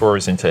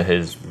dinosaurs into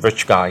his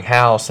rich guy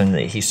house, and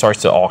he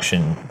starts to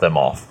auction them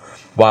off,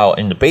 while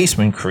in the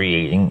basement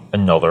creating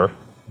another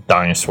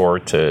dinosaur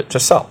to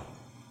sell,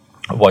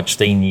 which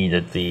they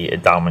needed the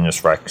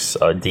Indominus Rex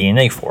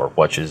DNA for,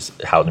 which is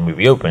how the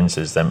movie opens,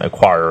 is them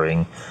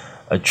acquiring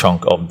a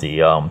chunk of the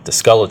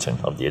skeleton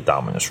of the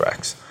Indominus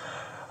Rex,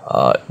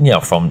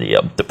 from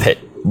the pit,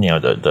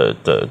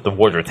 the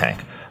water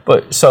tank.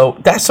 But so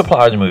that's the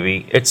plot of the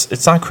movie.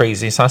 It's not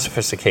crazy. It's not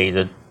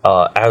sophisticated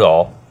at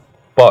all.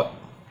 But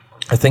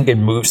I think it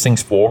moves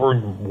things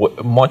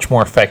forward much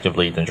more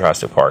effectively than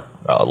Jurassic Park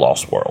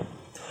Lost World.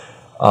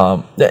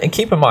 And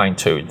keep in mind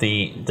too,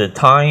 the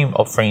time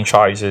of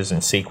franchises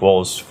and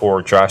sequels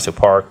for Jurassic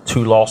Park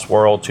to Lost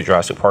World to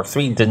Jurassic Park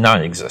 3 did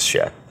not exist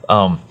yet.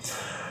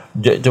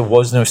 There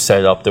was no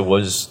setup. There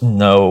was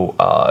no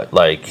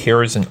like,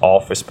 here's an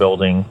office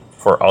building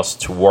for us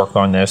to work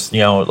on this.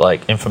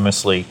 Like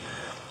infamously,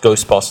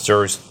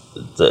 Ghostbusters,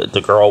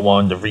 the girl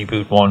one, the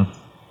reboot one,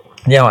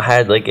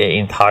 had like an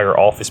entire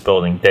office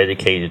building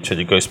dedicated to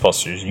the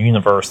Ghostbusters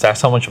universe.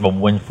 That's how much of a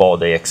windfall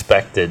they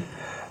expected,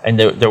 and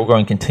they were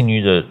going to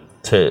continue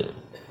to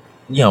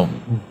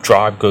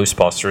drive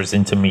Ghostbusters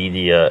into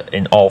media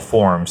in all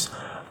forms.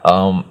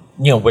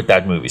 With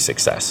that movie's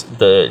success.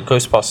 The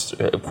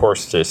Ghostbusters, of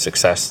course, the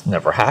success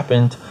never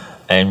happened,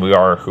 and we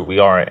are who we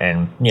are,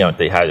 and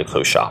they had to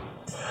close shop.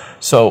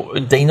 So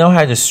they know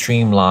how to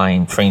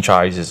streamline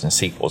franchises and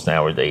sequels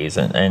nowadays,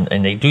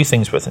 and they do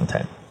things with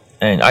intent.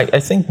 And I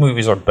think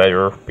movies are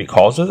better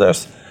because of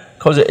this,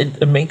 because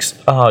it makes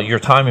your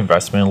time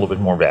investment a little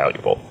bit more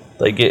valuable.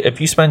 Like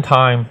if you spend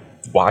time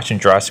watching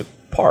Jurassic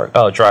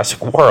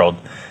World,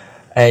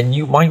 and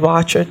you might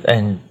watch it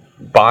and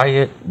buy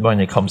it when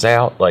it comes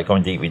out, like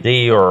on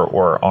DVD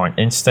or on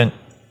instant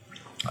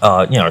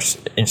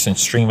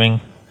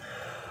streaming.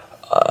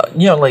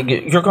 Like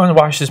you're going to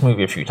watch this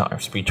movie a few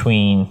times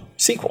between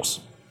sequels,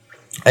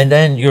 and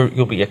then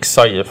you'll be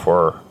excited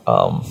for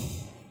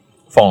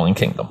Fallen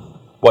Kingdom,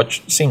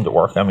 which seemed to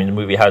work. I mean, the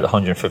movie had a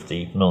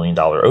 $150 million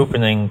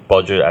opening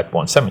budget at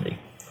 $170,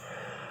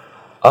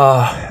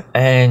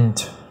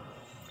 and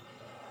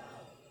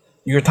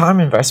your time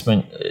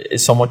investment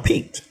is somewhat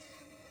peaked.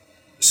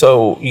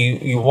 So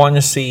you want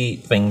to see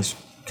things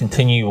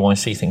continue. You want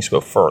to see things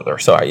go further.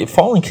 So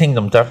Fallen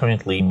Kingdom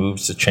definitely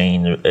moves the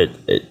chain.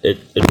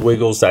 It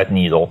wiggles that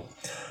needle.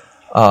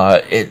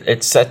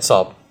 It sets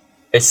up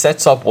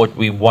what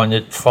we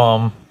wanted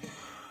from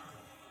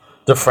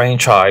the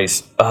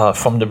franchise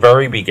from the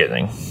very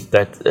beginning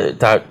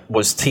that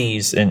was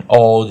teased in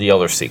all the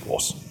other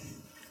sequels.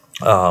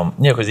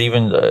 Because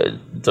even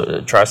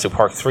the Jurassic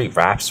Park 3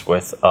 wraps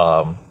with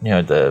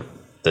the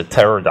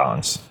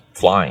pterodons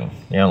flying,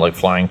 like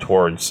flying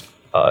towards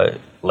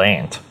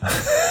land.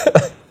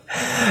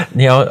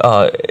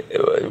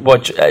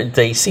 What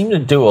they seem to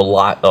do a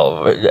lot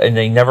of, and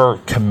they never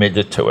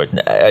committed to it.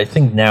 I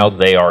think now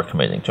they are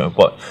committing to it,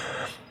 but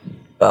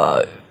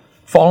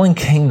Fallen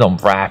Kingdom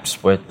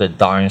wraps with the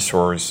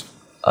dinosaurs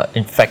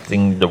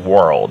infecting the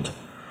world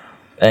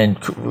and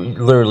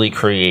literally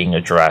creating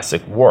a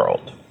Jurassic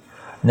World.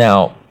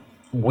 Now,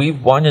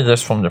 we've wanted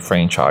this from the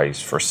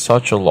franchise for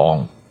such a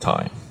long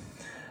time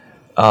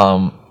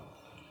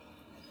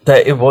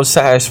that it was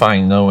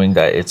satisfying knowing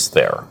that it's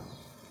there.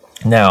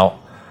 Now,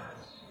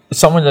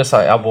 some of this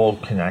I will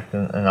connect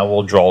and I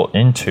will draw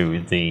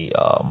into the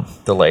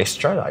Last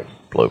Jedi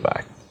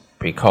blowback,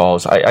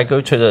 because I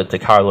go to the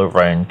Kylo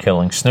Ren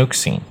killing Snoke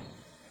scene.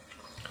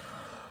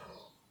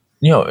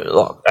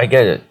 Look, I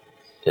get it.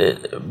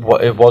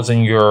 It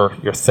wasn't your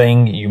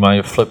thing. You might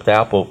have flipped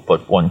out,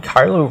 but when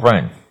Kylo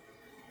Ren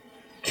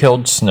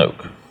killed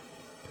Snoke,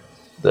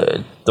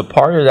 the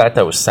part of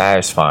that was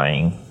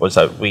satisfying was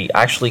that we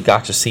actually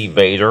got to see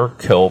Vader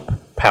kill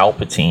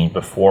Palpatine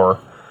before,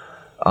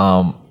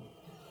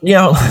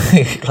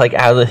 like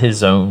out of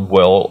his own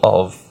will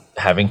of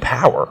having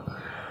power.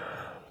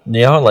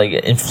 Like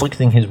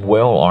inflicting his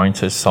will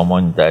onto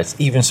someone that's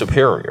even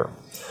superior.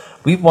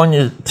 We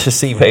wanted to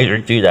see Vader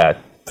do that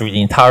through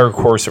the entire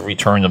course of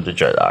Return of the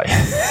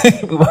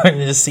Jedi. We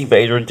wanted to see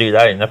Vader do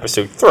that in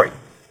Episode 3.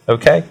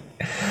 Okay?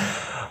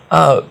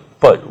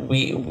 But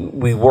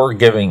we were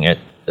giving it.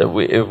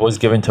 It was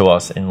given to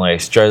us in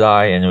Last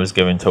Jedi, and it was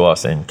given to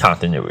us in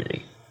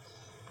continuity.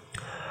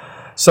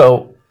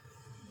 So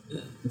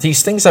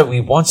these things that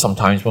we want,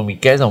 sometimes when we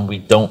get them, we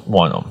don't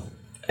want them.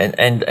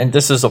 And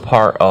this is a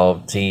part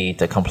of the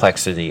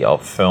complexity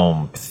of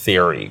film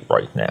theory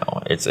right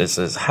now.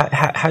 It's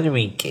how do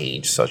we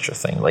gauge such a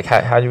thing? Like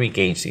how do we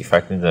gauge the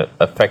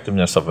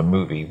effectiveness of a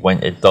movie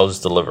when it does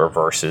deliver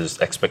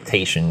versus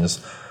expectations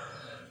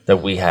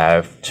that we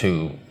have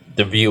to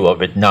the view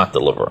of it not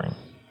delivering?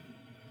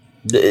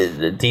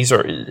 These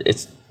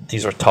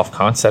are tough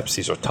concepts.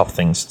 These are tough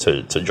things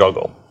to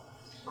juggle.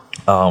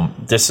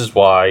 This is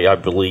why I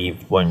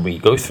believe when we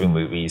go through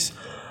movies,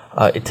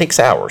 it takes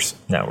hours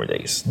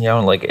nowadays.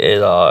 Like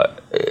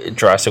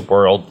Jurassic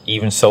World,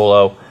 even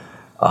Solo.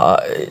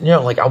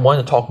 Like I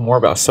want to talk more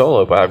about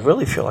Solo, but I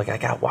really feel like I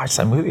got to watch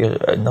that movie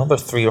another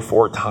 3 or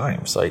 4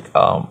 times. Like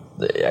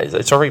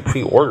it's already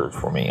pre-ordered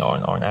for me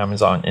on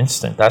Amazon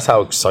Instant. That's how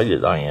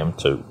excited I am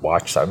to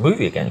watch that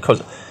movie again,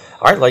 because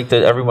I liked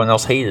it. Everyone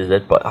else hated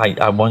it, but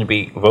I want to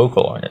be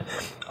vocal on it.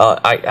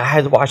 I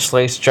had to watch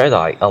Last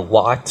Jedi a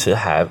lot to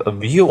have a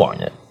view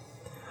on it.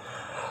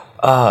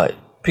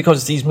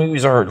 Because these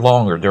movies are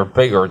longer, they're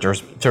bigger,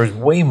 there's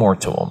way more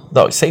to them.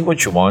 No, say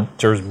what you want,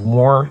 there's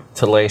more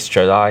to Last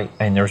Jedi,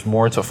 and there's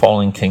more to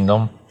Fallen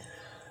Kingdom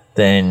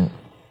than,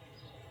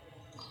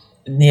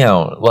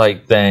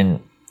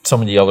 than some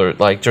of the other,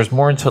 there's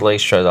more to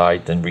Last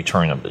Jedi than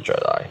Return of the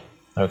Jedi,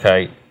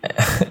 okay?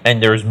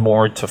 And there's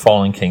more to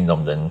Fallen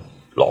Kingdom than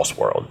Lost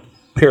World,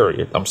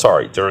 period. I'm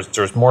sorry,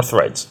 there's more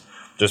threads.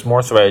 There's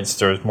more threads,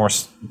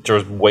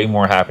 there's way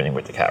more happening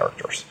with the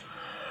characters.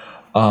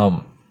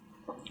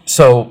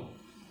 So,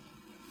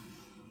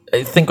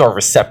 I think our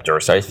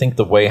receptors, I think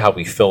the way how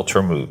we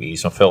filter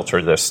movies and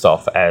filter this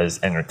stuff as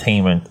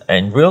entertainment,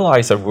 and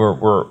realize that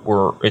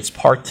it's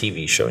part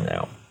TV show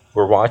now.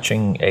 We're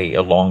watching a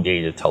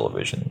elongated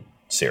television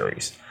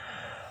series.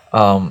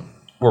 We're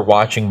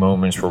watching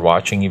moments, we're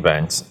watching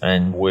events,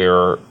 and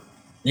we're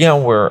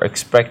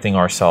expecting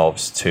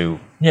ourselves to,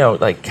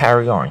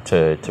 carry on,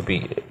 to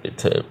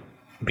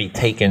be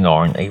taken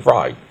on a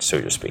ride,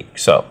 so to speak.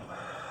 So,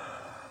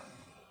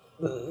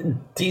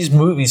 these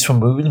movies from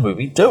movie to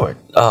movie do it.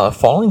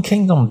 Fallen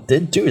Kingdom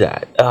did do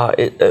that.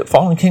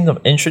 Fallen Kingdom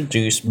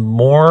introduced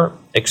more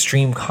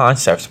extreme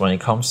concepts when it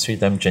comes to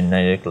them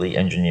genetically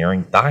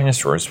engineering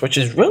dinosaurs, which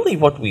is really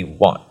what we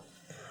want.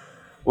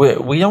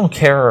 We don't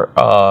care,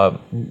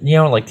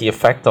 like the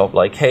effect of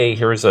hey,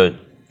 here's a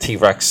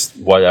T-Rex,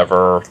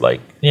 whatever.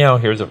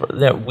 Here's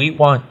we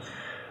want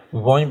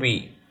to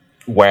be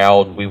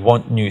wild. We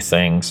want new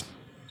things.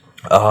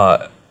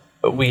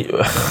 We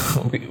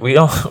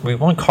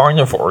want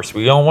carnivores.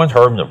 We don't want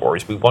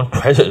herbivores. We want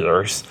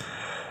predators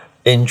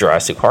in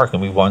Jurassic Park,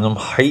 and we want them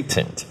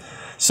heightened.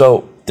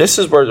 So this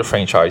is where the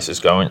franchise is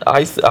going.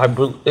 I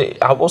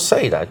will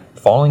say that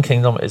Fallen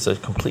Kingdom is a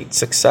complete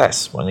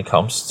success when it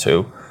comes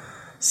to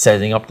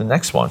setting up the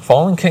next one.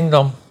 Fallen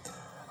Kingdom,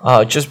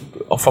 just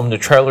from the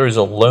trailers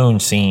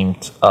alone,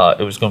 seemed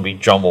it was going to be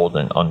jumbled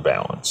and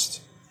unbalanced.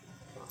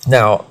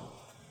 Now,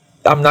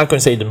 I'm not going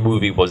to say the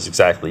movie was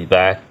exactly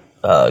that.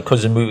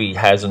 Because the movie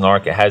has an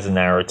arc, it has a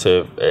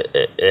narrative,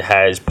 it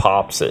has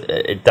pops,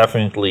 it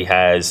definitely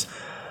has,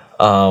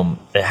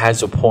 it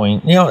has a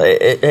point.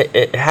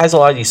 It has a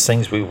lot of these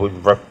things we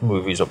would rip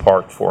movies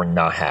apart for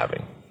not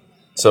having.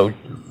 So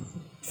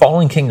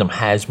Fallen Kingdom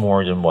has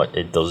more than what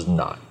it does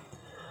not.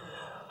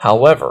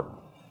 However,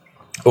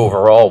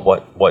 overall,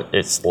 what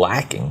it's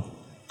lacking,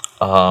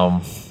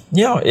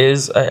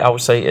 is, I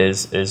would say,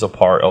 is a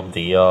part of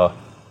the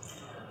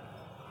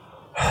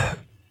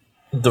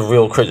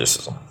real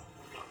criticism,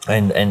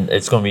 and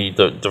it's going to be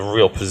the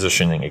real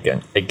positioning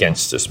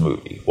against this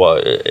movie.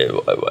 Well,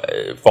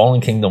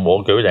 Fallen Kingdom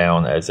will go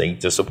down as a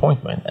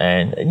disappointment,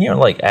 and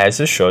like as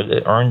it should,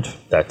 it earned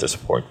that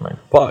disappointment.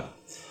 But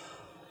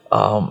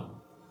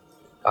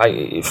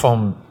I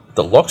from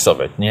the looks of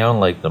it,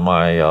 like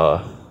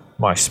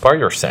my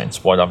spider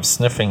sense, what I'm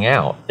sniffing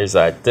out is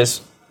that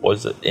this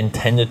was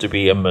intended to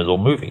be a middle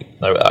movie.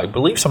 I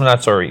believe some of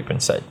that's already been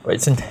said, but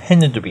it's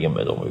intended to be a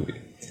middle movie.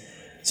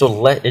 So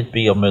let it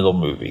be a middle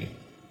movie.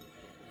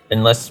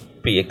 And let's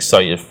be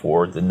excited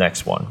for the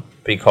next one,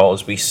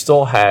 because we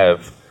still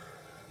have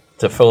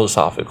the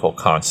philosophical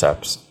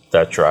concepts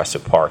that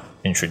Jurassic Park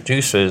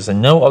introduces,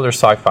 and no other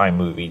sci-fi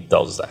movie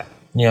does that.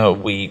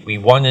 We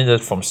wanted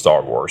it from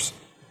Star Wars,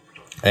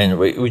 and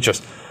we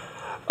just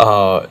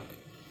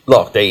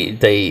look.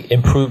 They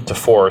improved the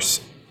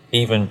Force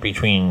even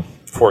between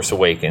Force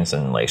Awakens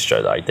and Last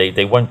Jedi.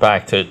 They went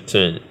back to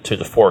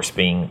the Force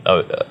being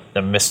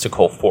a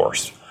mystical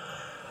force.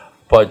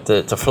 But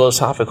the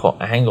philosophical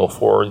angle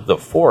for the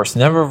Force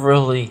never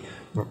really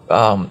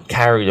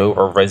carried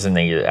over,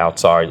 resonated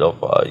outside of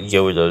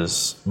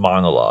Yoda's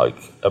monologue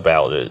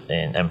about it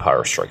in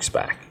Empire Strikes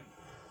Back.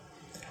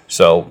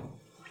 So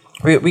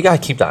we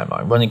got to keep that in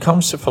mind. When it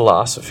comes to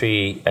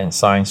philosophy and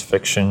science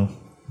fiction,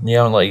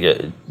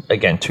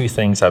 again, two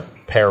things that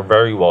pair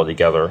very well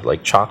together,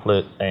 like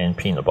chocolate and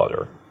peanut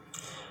butter.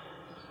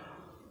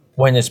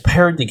 When it's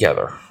paired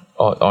together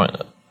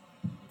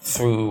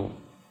through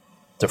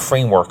the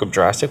framework of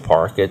Jurassic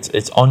Park,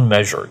 it's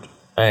unmeasured,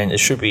 and it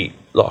should be.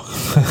 Look,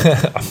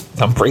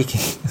 I'm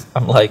breaking.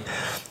 I'm like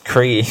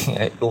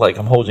creating, like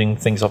I'm holding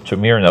things up to a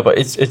mirror now, but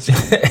it's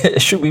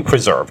it should be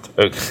preserved,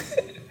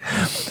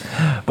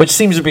 which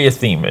seems to be a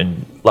theme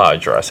in a lot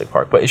of Jurassic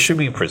Park. But it should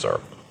be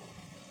preserved,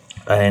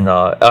 and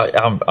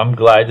I'm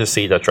glad to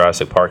see that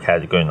Jurassic Park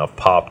had a good enough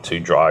pop to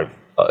drive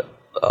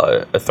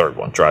a third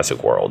one,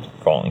 Jurassic World: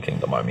 Fallen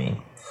Kingdom. I mean,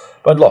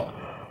 but look.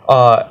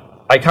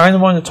 I kind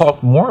of want to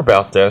talk more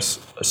about this,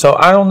 so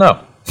I don't know.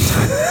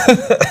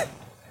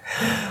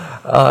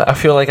 I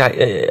feel like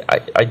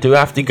I do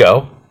have to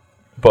go,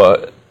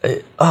 but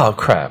oh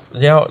crap,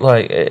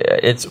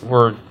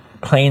 we're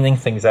planning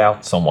things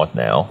out somewhat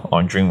now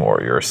on Dream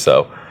Warriors,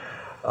 so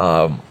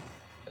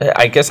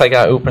I guess I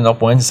got to open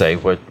up Wednesday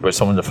with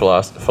some of the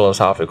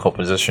philosophical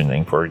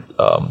positioning for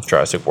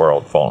Jurassic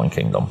World: Fallen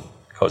Kingdom,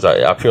 because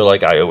I feel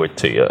like I owe it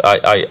to you.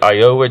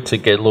 I owe it to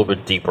get a little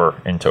bit deeper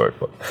into it,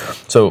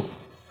 so.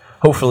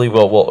 Hopefully,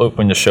 we'll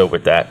open the show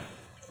with that.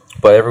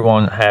 But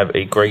everyone have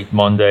a great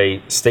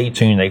Monday. Stay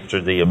tuned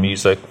after the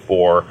music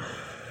for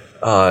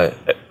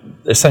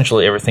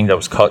essentially everything that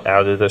was cut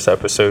out of this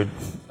episode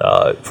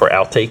for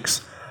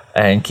outtakes.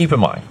 And keep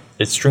in mind,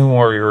 it's Dream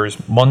Warriors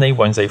Monday,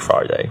 Wednesday,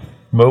 Friday.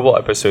 Mobile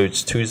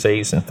episodes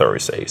Tuesdays and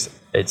Thursdays.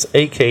 It's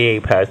AKA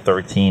Pad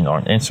 13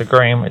 on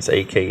Instagram. It's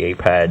AKA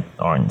Pad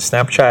on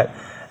Snapchat.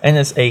 And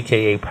it's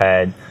AKA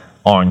Pad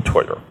on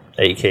Twitter.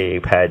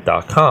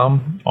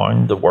 akapad.com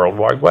on the World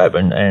Wide Web,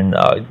 and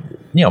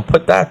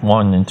put that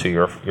one into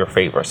your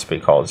favorites,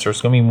 because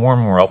there's going to be more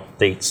and more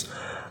updates.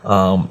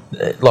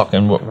 Look,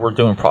 and we're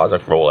doing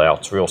product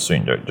rollouts real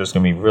soon. There's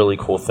going to be really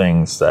cool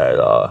things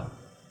that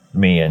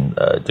me and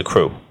the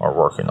crew are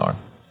working on.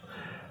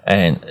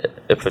 And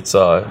if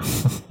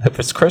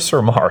it's Chris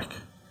or Mark,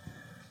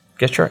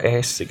 get your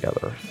ass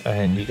together,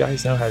 and you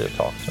guys know how to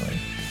talk to me.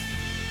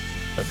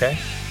 Okay?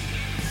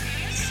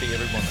 See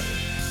everyone later.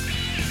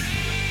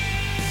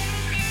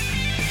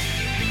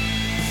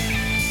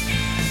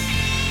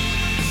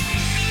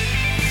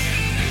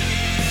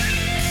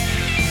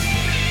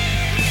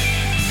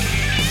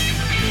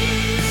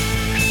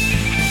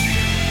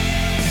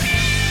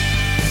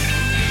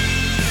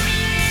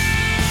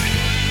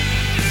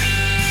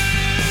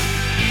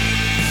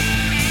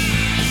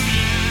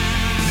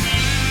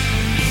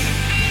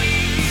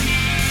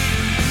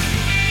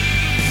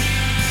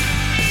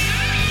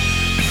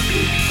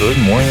 Good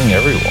morning,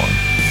 everyone.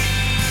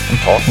 I'm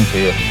talking to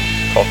you,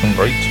 talking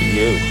right to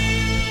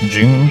you.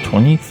 June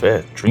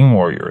 25th, Dream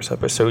Warriors,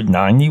 episode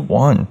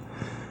 91.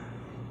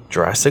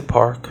 Jurassic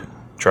Park,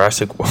 I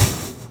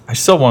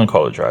still want to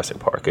call it Jurassic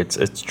Park.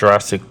 It's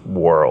Jurassic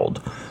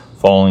World,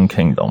 Fallen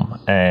Kingdom.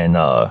 And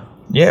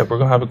we're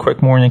going to have a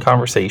quick morning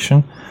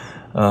conversation.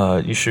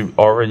 You should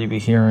already be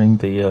hearing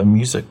the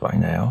music by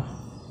now.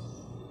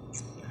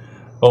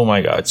 Oh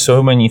my God,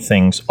 so many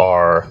things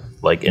are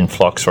like in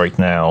flux right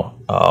now.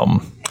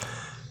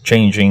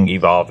 Changing,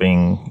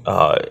 evolving.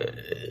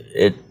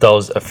 It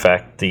does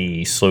affect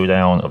the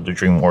slowdown of the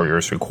Dream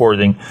Warriors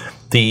recording.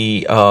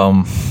 The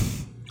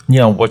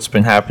what's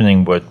been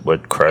happening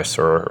with Chris,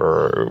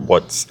 or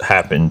what's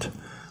happened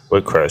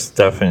with Chris,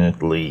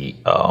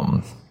 definitely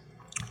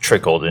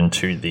trickled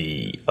into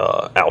the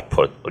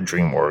output of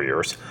Dream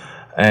Warriors.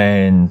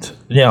 And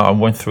I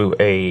went through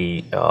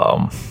a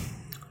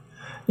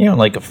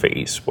like a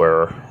phase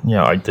where,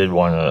 I did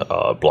want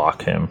to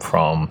block him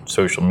from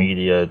social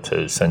media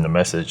to send a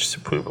message to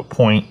prove a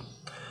point.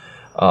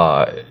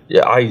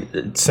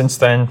 Since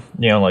then,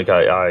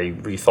 I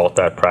rethought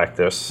that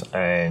practice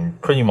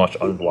and pretty much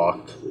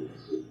unblocked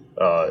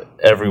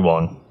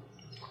everyone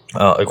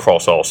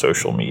across all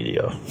social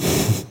media.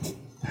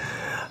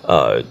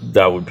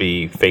 That would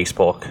be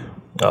Facebook,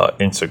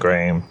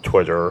 Instagram,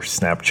 Twitter,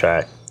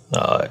 Snapchat,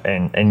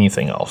 and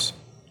anything else.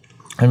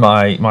 And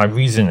my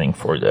reasoning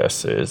for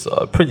this is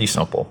pretty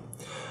simple.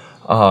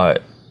 I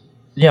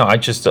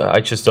just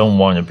don't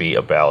want to be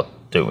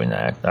about doing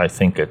that. I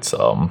think it's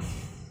I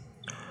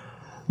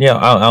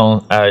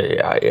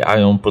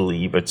don't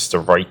believe it's the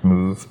right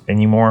move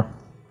anymore.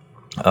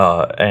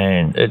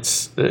 And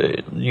it's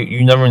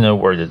you never know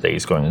where the day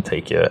is going to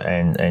take you,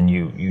 and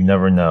you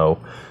never know.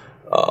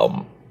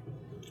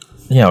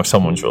 If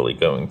someone's really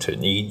going to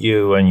need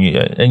you, and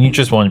you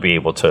just want to be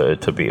able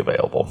to be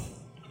available.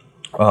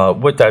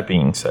 With that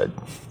being said,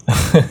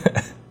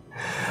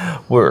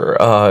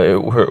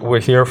 we're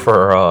here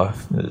for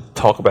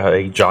talk about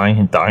a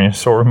giant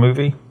dinosaur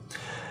movie,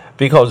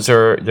 because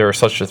there's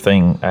such a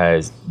thing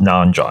as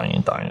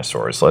non-giant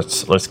dinosaurs.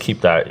 Let's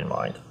keep that in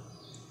mind.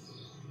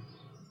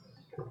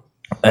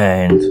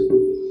 And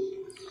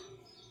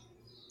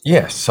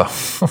yeah, so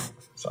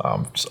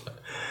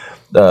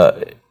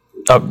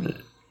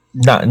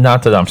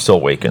not that I'm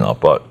still waking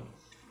up, but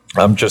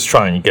I'm just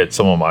trying to get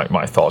some of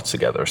my thoughts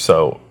together.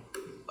 So,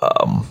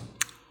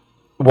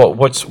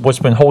 what's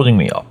been holding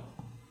me up?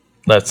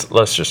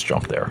 Let's just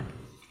jump there.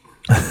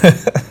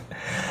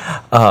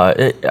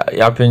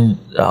 I've been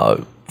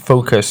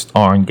focused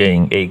on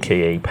getting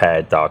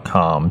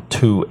akapad.com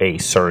to a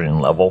certain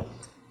level,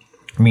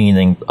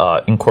 meaning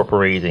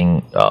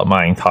incorporating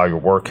my entire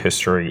work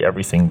history,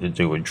 everything to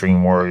do with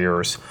Dream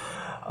Warriors.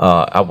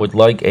 I would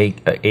like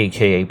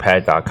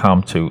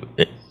akapad.com to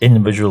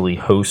individually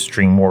host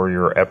Dream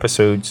Warrior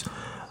episodes,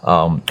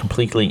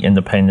 completely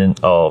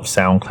independent of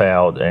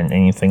SoundCloud and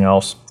anything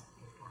else.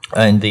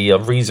 And the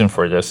reason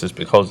for this is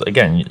because,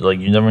 again,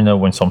 you never know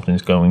when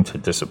something's going to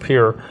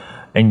disappear,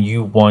 and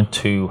you want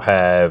to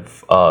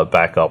have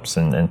backups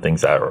and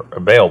things that are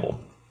available.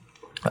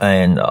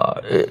 And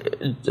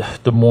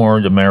the more,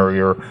 the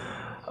merrier.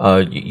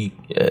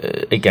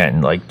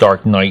 Again, like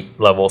Dark Knight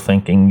level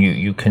thinking,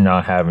 you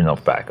cannot have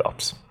enough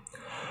backups.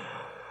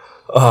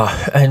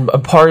 And a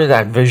part of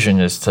that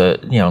vision is to,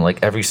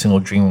 every single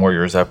Dream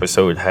Warriors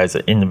episode has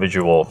an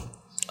individual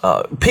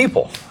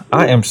people.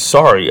 I am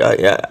sorry,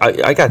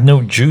 I got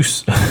no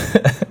juice.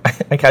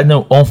 I got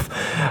no oomph.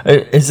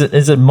 Is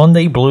it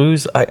Monday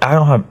blues? I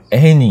don't have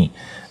any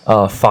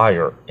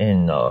fire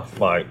in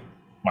my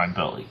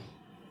belly.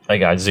 I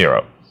got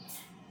zero.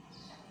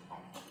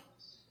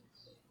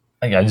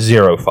 I got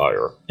zero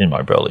fire in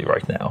my belly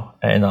right now,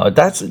 and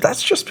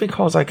that's just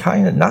because I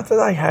not that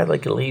I had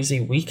like a lazy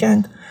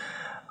weekend,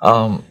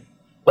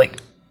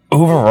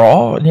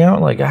 overall,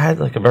 I had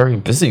like a very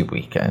busy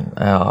weekend.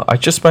 I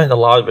just spent a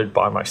lot of it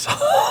by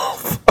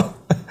myself.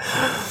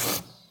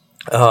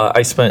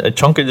 I spent a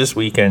chunk of this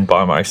weekend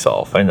by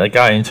myself, and I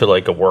got into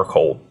like a work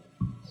hole,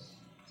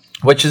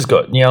 which is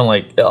good.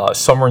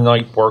 Summer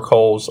night work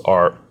holes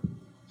are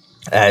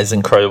as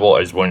incredible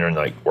as winter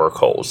night work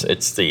holes.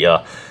 It's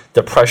the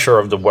pressure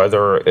of the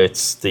weather.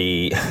 It's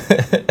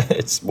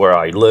it's where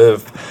I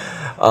live,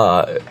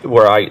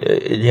 where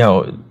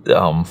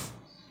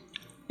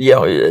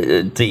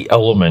the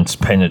elements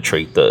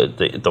penetrate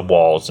the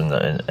walls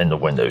and the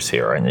windows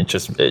here, and it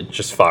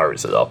just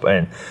fires it up.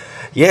 And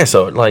yeah,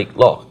 so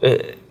look,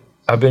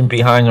 I've been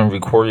behind on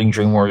recording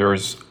Dream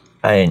Warriors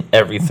and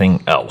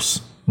everything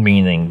else,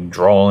 meaning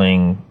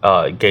drawing,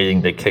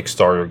 getting the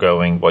Kickstarter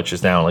going, which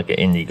is now like an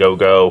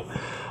Indiegogo.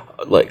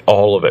 Like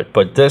all of it.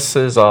 But this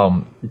is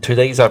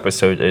today's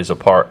episode is a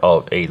part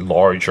of a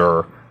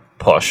larger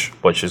push,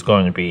 which is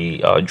going to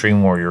be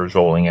Dream Warriors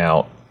rolling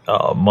out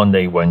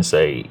Monday,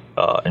 Wednesday,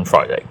 and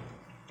Friday.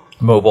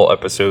 Mobile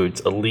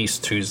episodes at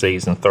least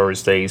Tuesdays and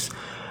Thursdays.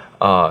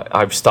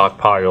 I've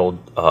stockpiled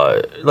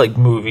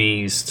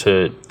movies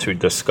to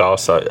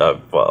discuss.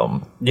 I've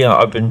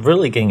been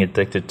really getting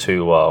addicted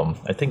to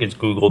I think it's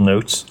Google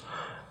Notes.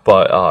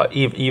 But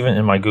even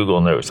in my Google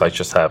Notes, I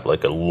just have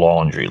like a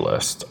laundry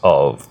list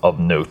of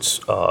notes,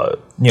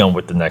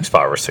 with the next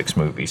 5 or 6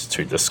 movies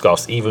to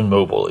discuss, even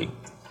mobilely.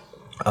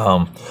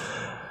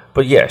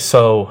 But yeah,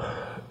 so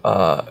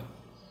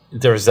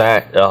there's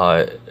that.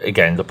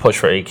 Again, the push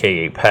for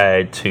AKA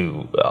Pad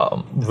to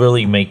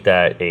really make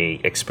that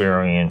a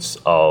experience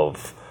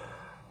of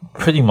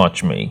pretty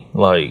much me,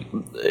 like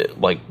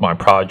my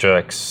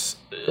projects.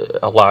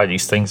 A lot of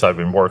these things I've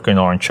been working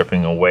on,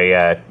 chipping away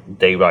at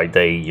day by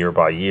day, year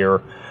by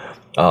year,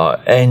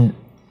 and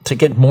to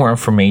get more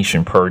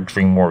information per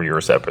Dream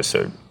Warriors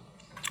episode.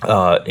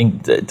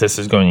 This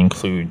is going to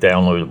include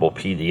downloadable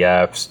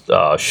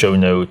PDFs, show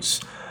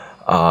notes,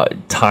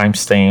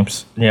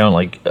 timestamps. And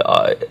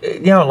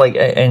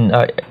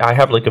I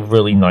have like a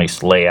really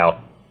nice layout,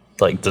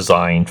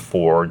 designed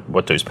for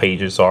what those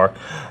pages are,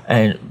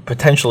 and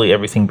potentially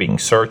everything being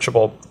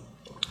searchable.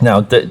 Now,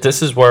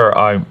 this is where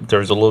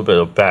there's a little bit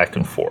of back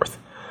and forth,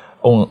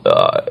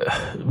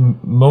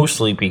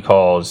 mostly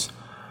because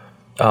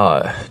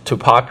to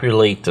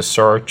populate the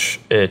search,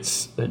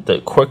 it's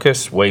the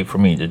quickest way for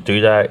me to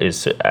do that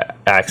is to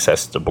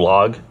access the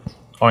blog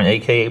on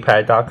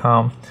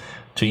akapad.com,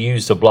 to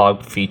use the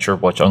blog feature,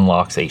 which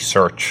unlocks a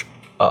search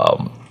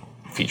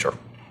feature.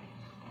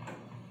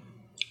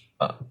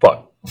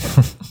 But